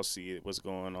 but I'll see what's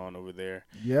going on over there.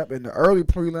 Yep, and the early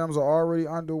prelims are already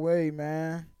underway,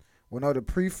 man. We know the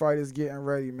pre-fight is getting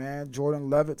ready, man. Jordan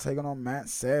Levitt taking on Matt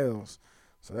Sales.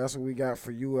 So that's what we got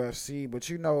for UFC. But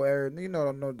you know, Eric,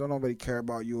 don't nobody care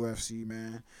about UFC,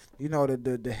 man. You know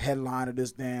the headline of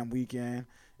this damn weekend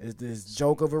is this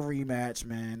joke of a rematch,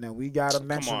 man, that we got to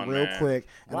mention on, real man. quick.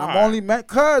 And Why? I'm only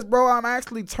cuz, bro, I'm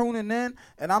actually tuning in,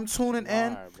 and I'm tuning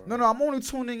in. Why, bro? No, I'm only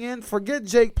tuning in. Forget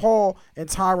Jake Paul and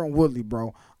Tyron Woodley,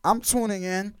 bro. I'm tuning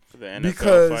in For the NFL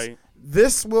because fight.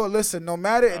 this will, listen, no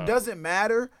matter, it doesn't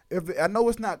matter if, I know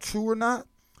it's not true or not,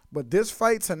 but this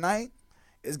fight tonight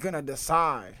is going to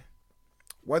decide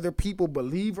whether people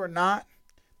believe or not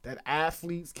that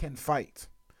athletes can fight.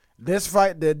 This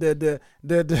fight,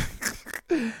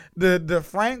 the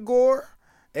Frank Gore,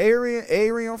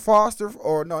 Arian Foster,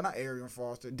 or no, not Arian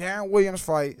Foster, Darren Williams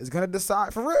fight is going to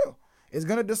decide, for real. It's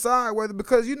going to decide whether,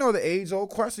 because you know the age-old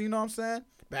question, you know what I'm saying?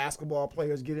 Basketball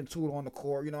players get into it on the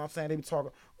court, you know what I'm saying? They be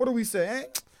talking, what do we say?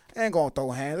 Ain't going to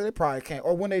throw hands. They probably can't.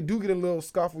 Or when they do get a little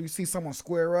scuffle, you see someone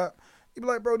square up, you be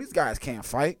like, bro, these guys can't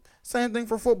fight. Same thing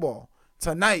for football.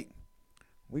 Tonight,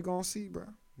 we going to see, bro.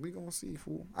 We going to see,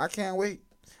 fool. I can't wait.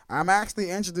 I'm actually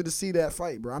interested to see that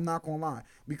fight, bro. I'm not going to lie.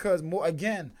 Because,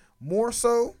 more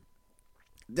so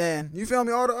than, you feel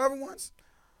me, all the other ones,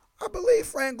 I believe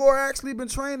Frank Gore actually been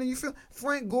training. You feel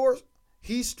Frank Gore,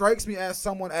 he strikes me as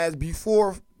someone as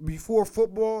before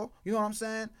football, you know what I'm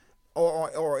saying?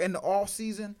 Or in the off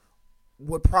season,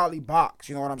 would probably box,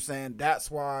 you know what I'm saying? That's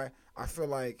why I feel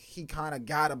like he kind of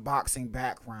got a boxing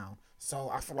background. So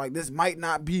I feel like this might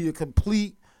not be a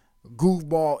complete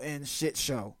goofball and shit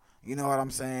show. You know what I'm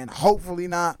saying? Hopefully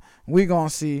not. We gonna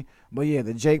see. But yeah,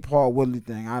 the Jake Paul Woodley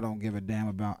thing, I don't give a damn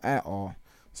about at all.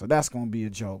 So that's gonna be a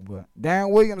joke. But Darren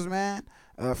Williams, man,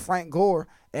 Frank Gore,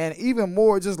 and even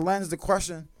more, it just lends the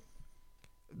question.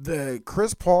 The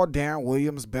Chris Paul, Darren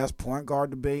Williams best point guard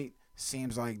debate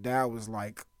seems like that was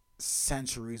like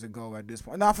centuries ago at this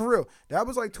point. Not for real. That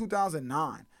was like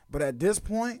 2009. But at this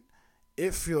point,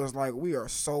 it feels like we are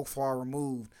so far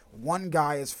removed. One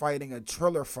guy is fighting a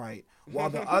Triller fight while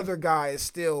the other guy is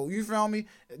still, you feel me,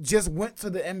 just went to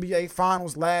the NBA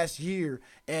Finals last year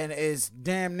and is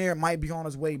damn near might be on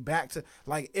his way back to,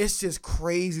 like, it's just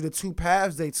crazy the two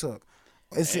paths they took.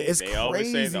 It's They crazy.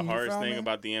 always say the you hardest feel thing me?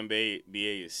 about the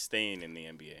NBA is staying in the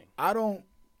NBA.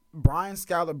 Brian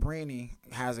Scalabrine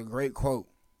has a great quote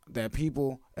that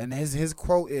people, and his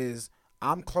quote is,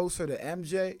 I'm closer to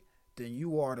MJ than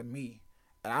you are to me.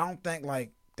 And I don't think,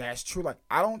 like, that's true. Like,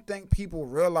 I don't think people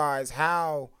realize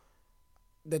how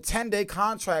the 10-day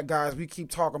contract guys we keep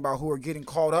talking about who are getting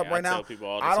called up Yeah, I right now, tell people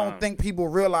all the I don't time. think people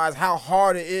realize how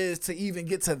hard it is to even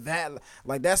get to that.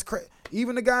 Like, that's crazy.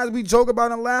 Even the guys we joke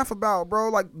about and laugh about, bro,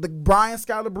 like the Brian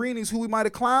Scalabrine's who we might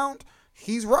have clowned,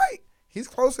 he's right. He's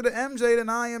closer to MJ than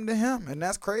I am to him. And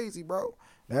that's crazy, bro.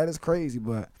 That is crazy.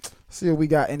 But see if we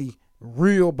got any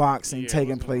real boxing Yeah,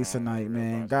 taking what's place going on tonight, with real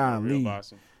man. boxing? Real Golly.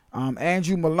 boxing.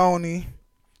 Andrew Maloney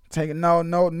taking no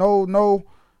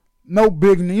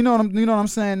big, you know what I'm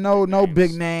saying? No names.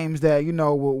 big names that, you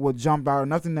know, will jump out.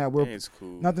 Nothing that we're, Yeah, it's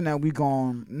cool. nothing that we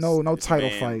going, no This title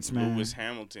man, fights, man. Lewis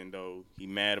Hamilton, though, he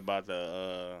mad about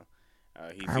the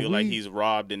he Are feel like we- he's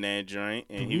robbed in that joint,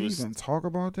 Did and we he was even talk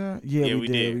about that? Yeah, we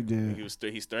did. We did. He was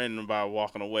he's threatening about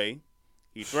walking away.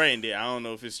 He threatened it. I don't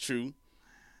know if it's true.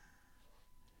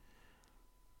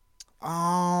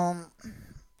 I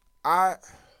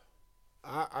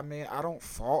mean, I don't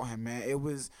fault him, man. It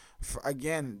was,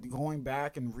 again, going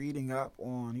back and reading up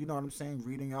on, you know what I'm saying,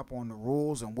 reading up on the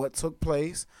rules and what took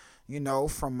place, you know,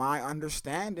 from my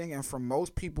understanding and from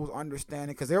most people's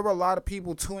understanding, because there were a lot of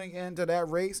people tuning into that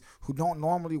race who don't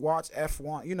normally watch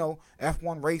F1, you know,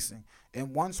 F1 racing.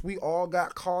 And once we all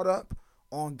got caught up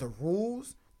on the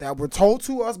rules, that were told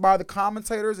to us by the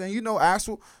commentators, and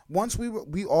actual once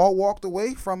we all walked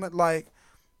away from it, like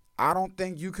I don't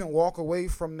think you can walk away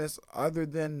from this other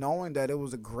than knowing that it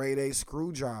was a grade A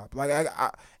screw job. Like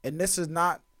and this is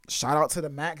not shout out to the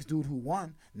Max dude who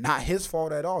won, not his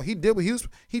fault at all. He did what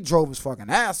he drove his fucking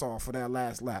ass off for that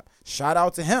last lap. Shout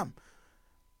out to him,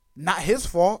 not his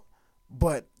fault,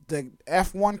 but the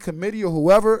F1 committee or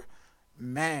whoever.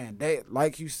 Man, they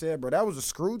like you said, bro, that was a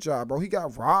screw job, bro. He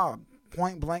got robbed,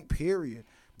 point blank, period.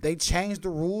 They changed the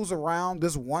rules around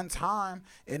this one time,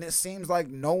 and it seems like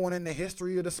no one in the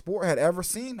history of the sport had ever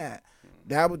seen that.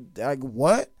 That was like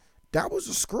what? That was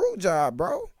a screw job,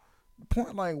 bro.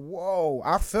 Point like, whoa,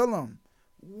 I feel him.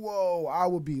 Whoa, I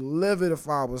would be livid if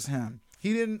I was him.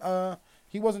 He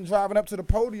wasn't driving up to the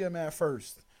podium at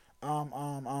first.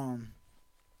 The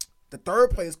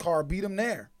third place car beat him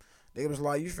there. They was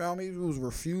like, you feel me? He was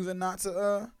refusing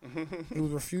he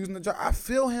was refusing to drive. I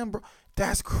feel him, bro.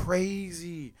 That's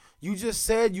crazy. You just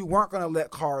said you weren't going to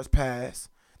let cars pass.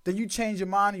 Then you change your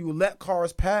mind and you let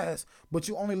cars pass, but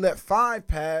you only let 5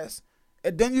 pass,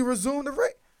 and then you resume the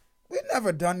race. We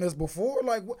never done this before.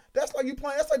 Like, that's like you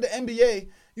playing. That's like the NBA.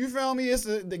 You feel me? It's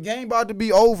the game about to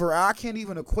be over. I can't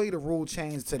even equate a rule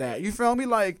change to that. You feel me?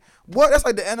 Like, what? That's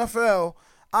like the NFL.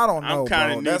 I don't know, I'm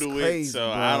kind of new That's to crazy, it, so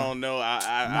bro. I don't know.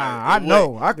 I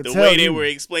know. I could tell the way you. they were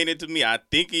explaining it to me, I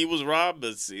think he was robbed,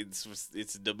 but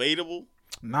it's debatable.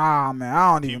 Nah, man,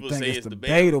 I don't even think it's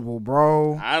debatable,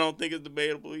 bro. I don't think it's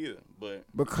debatable either, but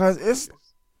because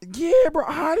bro.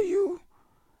 How do you?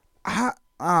 I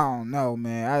don't know,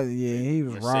 man. He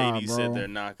was robbed, Mercedes bro. said they're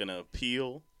not gonna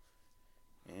appeal,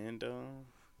 and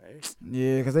hey.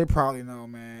 Yeah, because they probably know,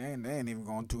 man. They ain't even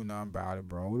gonna do nothing about it,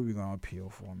 bro. What are we gonna appeal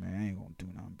for, man? They ain't gonna do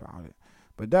nothing about it.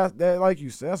 But that, like you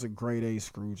said, that's a grade A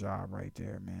screw job right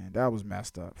there, man. That was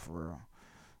messed up for real.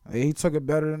 He took it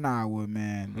better than I would,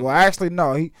 man. Well, actually,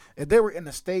 no. If they were in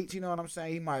the States, you know what I'm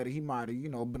saying, he might have,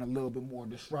 been a little bit more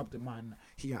disruptive.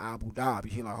 He in Abu Dhabi.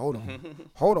 He like, hold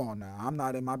on now. I'm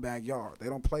not in my backyard. They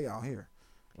don't play out here.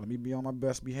 Let me be on my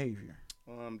best behavior.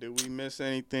 Did we miss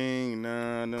anything?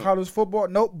 Nah, no. College football?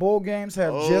 Nope. Bowl games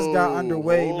have just got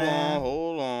underway, man.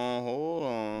 Hold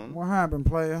on. What happened,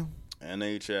 player?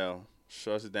 NHL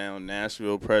shuts down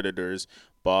Nashville Predators,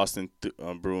 Boston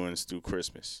Bruins through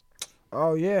Christmas.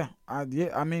 Oh yeah, I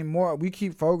mean more. We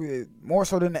keep focusing more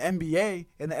so than the NBA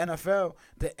and the NFL.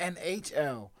 The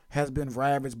NHL has been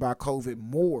ravaged by COVID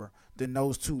more than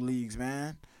those two leagues,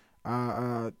 man.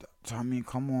 I mean,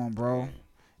 come on, bro.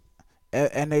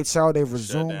 NHL they've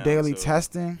resumed daily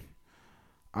testing.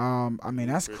 I mean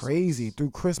that's crazy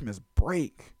through Christmas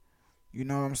break. You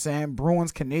know what I'm saying?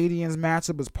 Bruins Canadiens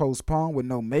matchup is postponed with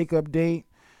no makeup date.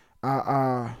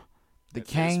 The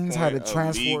Canes had a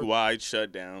transfer. League-wide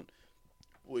shutdown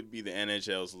would be the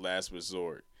NHL's last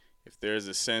resort. If there is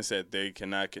a sense that they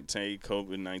cannot contain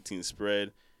COVID-19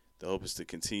 spread, the hope is to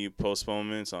continue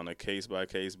postponements on a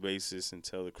case-by-case basis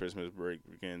until the Christmas break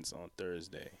begins on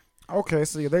Thursday. Okay,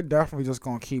 so they're definitely just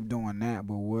going to keep doing that.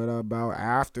 But what about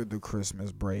after the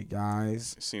Christmas break,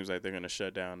 guys? It seems like they're going to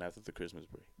shut down after the Christmas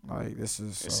break. Like, It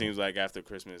seems like after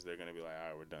Christmas, they're going to be like, all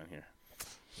right, we're done here.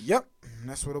 Yep.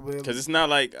 That's what it will be. Because it's not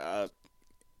like that's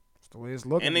the way it's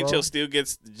looking, NHL bro. still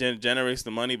generates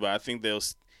the money, but I think they'll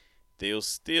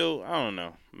still, I don't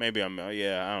know. Maybe I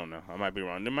don't know. I might be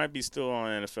wrong. They might be still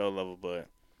on NFL level, but.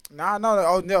 Nah,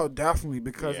 no, definitely.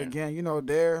 Because, again,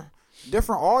 they're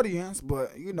different audience,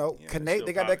 but,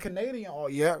 they got that Canadian. Oh,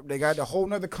 yeah, they got a whole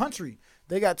nother country.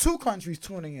 They got 2 countries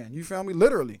tuning in. You feel me?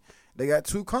 Literally. They got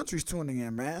 2 countries tuning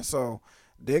in, man. So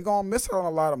they're going to miss out on a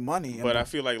lot of money. But I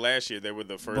feel like last year they were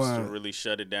the first to really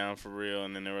shut it down for real,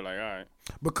 and then they were like, all right.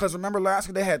 Because remember last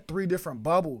year they had 3 different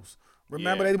bubbles.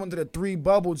 Remember they went to the 3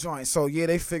 bubble joints. So, yeah,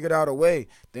 they figured out a way.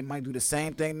 They might do the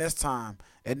same thing this time.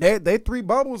 And they 3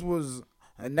 bubbles was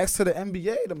next to the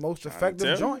NBA, the most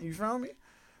effective joint. You feel me?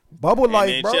 Bubble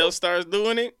life, bro. NHL starts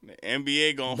doing it, the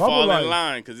NBA gonna fall in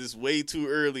line because it's way too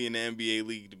early in the NBA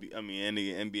league to be. I mean, in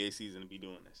the NBA season to be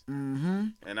doing this. Mm-hmm.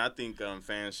 And I think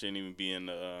fans shouldn't even be in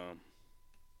the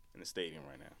stadium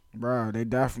right now. Bro, they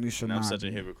definitely should not. I'm such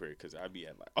a hypocrite because I've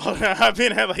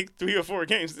been at like 3 or 4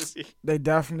 games this year. They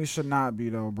definitely should not be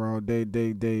though, bro.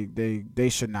 They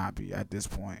should not be at this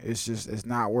point. It's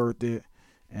not worth it,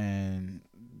 and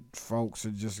folks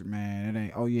are just, man, it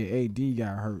ain't. Oh yeah, AD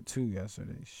got hurt too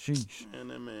yesterday. Sheesh. Man,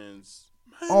 that man's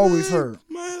always hurt.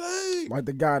 My leg. Like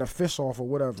the guy, the fish off or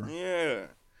whatever. Yeah.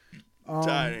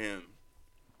 Tired of him.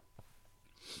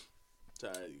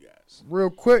 Tired of you guys. Real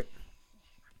quick.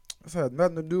 This has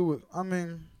nothing to do with. I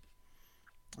mean,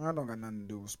 I don't got nothing to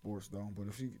do with sports though. But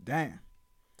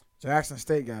Jackson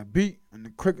State got beat in the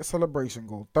cricket celebration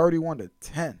goal,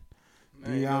 31-10.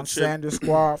 Deion Sanders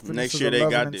squad finishes Next year they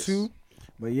got 11-2.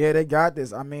 But yeah, they got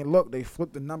this. I mean, look, they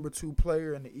flipped the number 2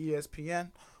 player in the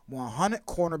ESPN 100,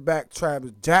 cornerback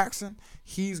Travis Jackson.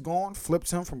 He's gone.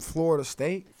 Flipped him from Florida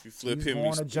State. If you flip He's him, going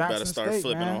you to Jackson better start State,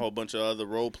 flipping man. a whole bunch of other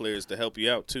role players to help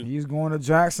you out too. He's going to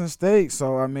Jackson State.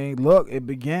 So, I mean, look, it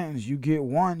begins. You get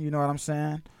one, you know what I'm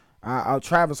saying?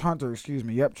 Travis Hunter, excuse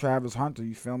me. Yep, Travis Hunter,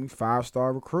 you feel me?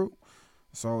 5-star recruit.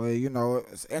 So, you know,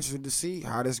 it's interesting to see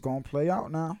how this going to play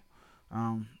out now.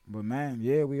 But, man,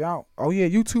 yeah, we out. Oh, yeah,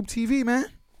 YouTube TV, man.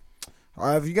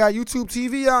 If you got YouTube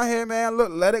TV out here, man, look,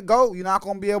 let it go. You're not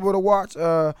going to be able to watch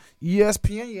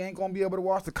ESPN. You ain't going to be able to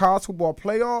watch the college football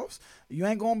playoffs. You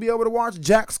ain't going to be able to watch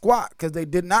Jack Squat because they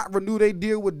did not renew their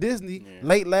deal with Disney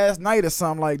late last night or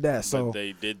something like that. So but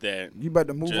they did that you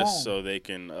better move just on. so they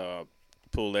can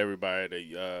pull everybody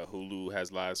to Hulu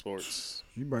has live sports.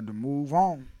 You better move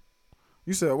on.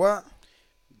 You said what?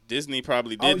 Disney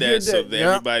probably did that so that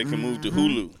everybody can move to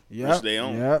Hulu, which they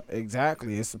own. Yep,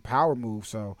 exactly. It's a power move.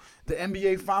 So the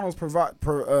NBA Finals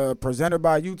presented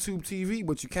by YouTube TV,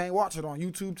 but you can't watch it on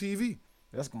YouTube TV.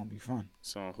 That's gonna be fun.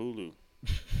 It's on Hulu.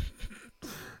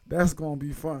 That's gonna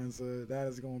be fun. So that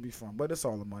is gonna be fun. But it's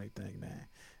all a money thing, man.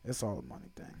 It's all a money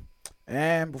thing.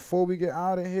 And before we get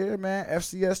out of here, man,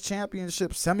 FCS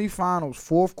Championship semifinals,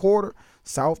 4th quarter,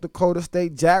 South Dakota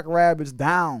State Jackrabbits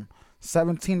down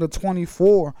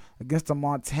 17-24 against the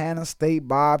Montana State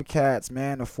Bobcats,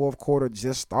 man. The 4th quarter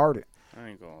just started. I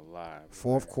ain't gonna lie.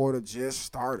 4th quarter just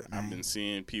started, man. I've been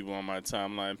seeing people on my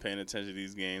timeline paying attention to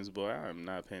these games, boy. I'm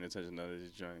not paying attention to these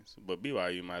joints. But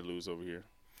BYU might lose over here.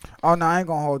 Oh no, I ain't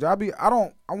gonna hold you.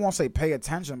 I won't say pay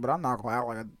attention, but I'm not gonna act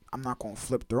like I'm not gonna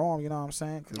flip through them. You know what I'm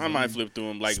saying? I might flip through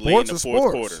them like late in the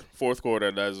fourth quarter. 4th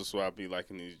quarter, that's what I be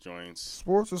liking these joints.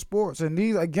 Sports are sports, and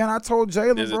these again. I told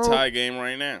Jalen, there's a tie game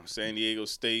right now. San Diego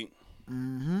State.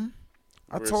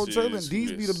 I told Jalen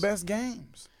these be the best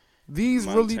games. These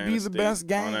Montana really be the State. best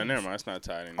games. Oh, no, never mind. It's not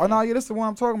tied anymore. Oh no, yeah, this is the one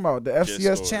I'm talking about. The FCS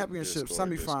Discord, Championship Discord,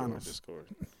 semifinals. Discord.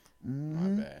 My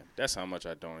bad. That's how much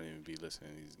I don't even be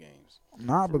listening to these games.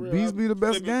 Nah, For but real, these be the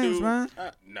best flipping games, through, man.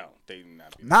 No, they do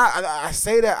not be. Nah, I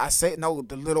say that. I say no.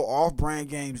 The little off-brand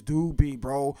games do be,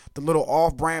 bro. The little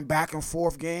off-brand back and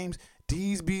forth games.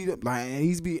 These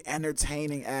be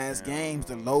entertaining ass games.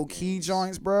 The low key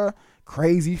joints, bro.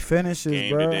 Crazy finishes,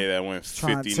 Game bro. today that went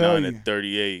Trying to tell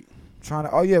 59-38.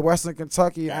 Oh yeah, Western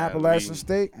Kentucky and Golly. Appalachian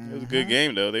State. It was a good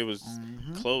game though. They was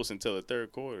close until the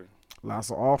 3rd quarter. Lots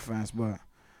of offense, but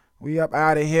we up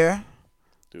out of here.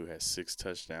 Dude had 6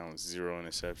 touchdowns, 0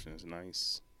 interceptions.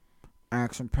 Nice.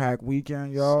 Action-packed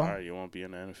weekend, y'all. Sorry, you won't be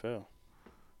in the NFL.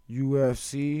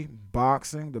 UFC,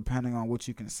 boxing, depending on what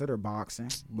you consider boxing.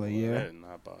 But yeah, That is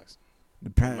not boxing.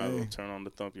 Might depending turn on the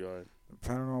thump yard.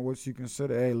 on what you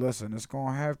consider. Hey, listen, it's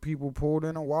gonna have people pulled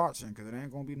in and watching because it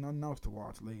ain't gonna be nothing else to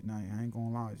watch late night. I ain't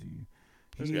gonna lie to you.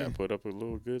 This guy put up a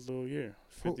good little year.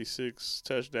 56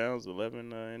 touchdowns,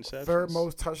 11 interceptions. 3rd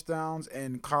most touchdowns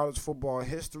in college football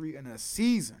history in a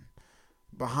season.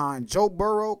 Behind Joe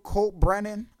Burrow, Colt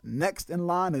Brennan. Next in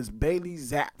line is Bailey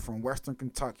Zapp from Western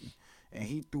Kentucky. And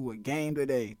he threw a game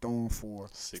today, throwing for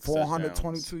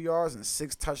 422 yards and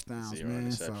 6 touchdowns, 0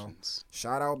 man. interceptions. So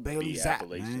shout out Bailey Zapp,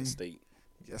 man. State.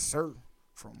 Yes, sir.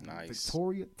 From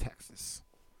Victoria, Texas.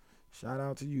 Shout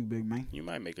out to you, big man. You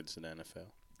might make it to the NFL.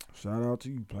 Shout out to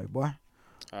you, playboy.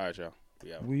 All right, y'all.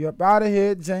 We up out of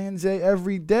here, J&J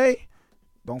every day.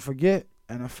 Don't forget,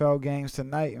 NFL games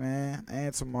tonight, man.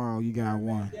 And tomorrow, you got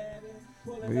one.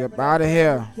 We up out of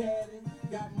here.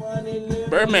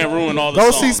 Birdman ruined all the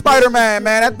Go songs. see Spider-Man,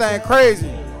 man. That thing crazy.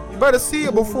 You better see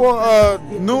it before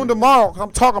noon tomorrow.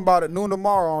 I'm talking about it noon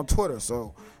tomorrow on Twitter.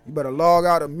 So you better log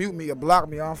out and mute me or block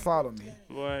me or unfollow me.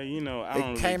 Boy, you know, I It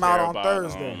don't came really out care on about,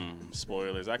 Thursday.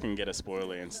 Spoilers. I can get a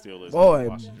spoiler and steal this. Boy.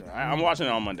 I'm watching it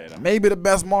on Monday, though. Maybe the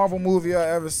best Marvel movie I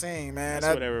ever seen, man.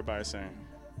 That's what everybody's saying.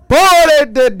 Boy, they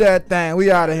did that thing.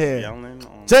 We out of here. Yelling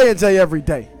on J&J every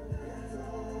day.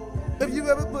 If you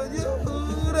ever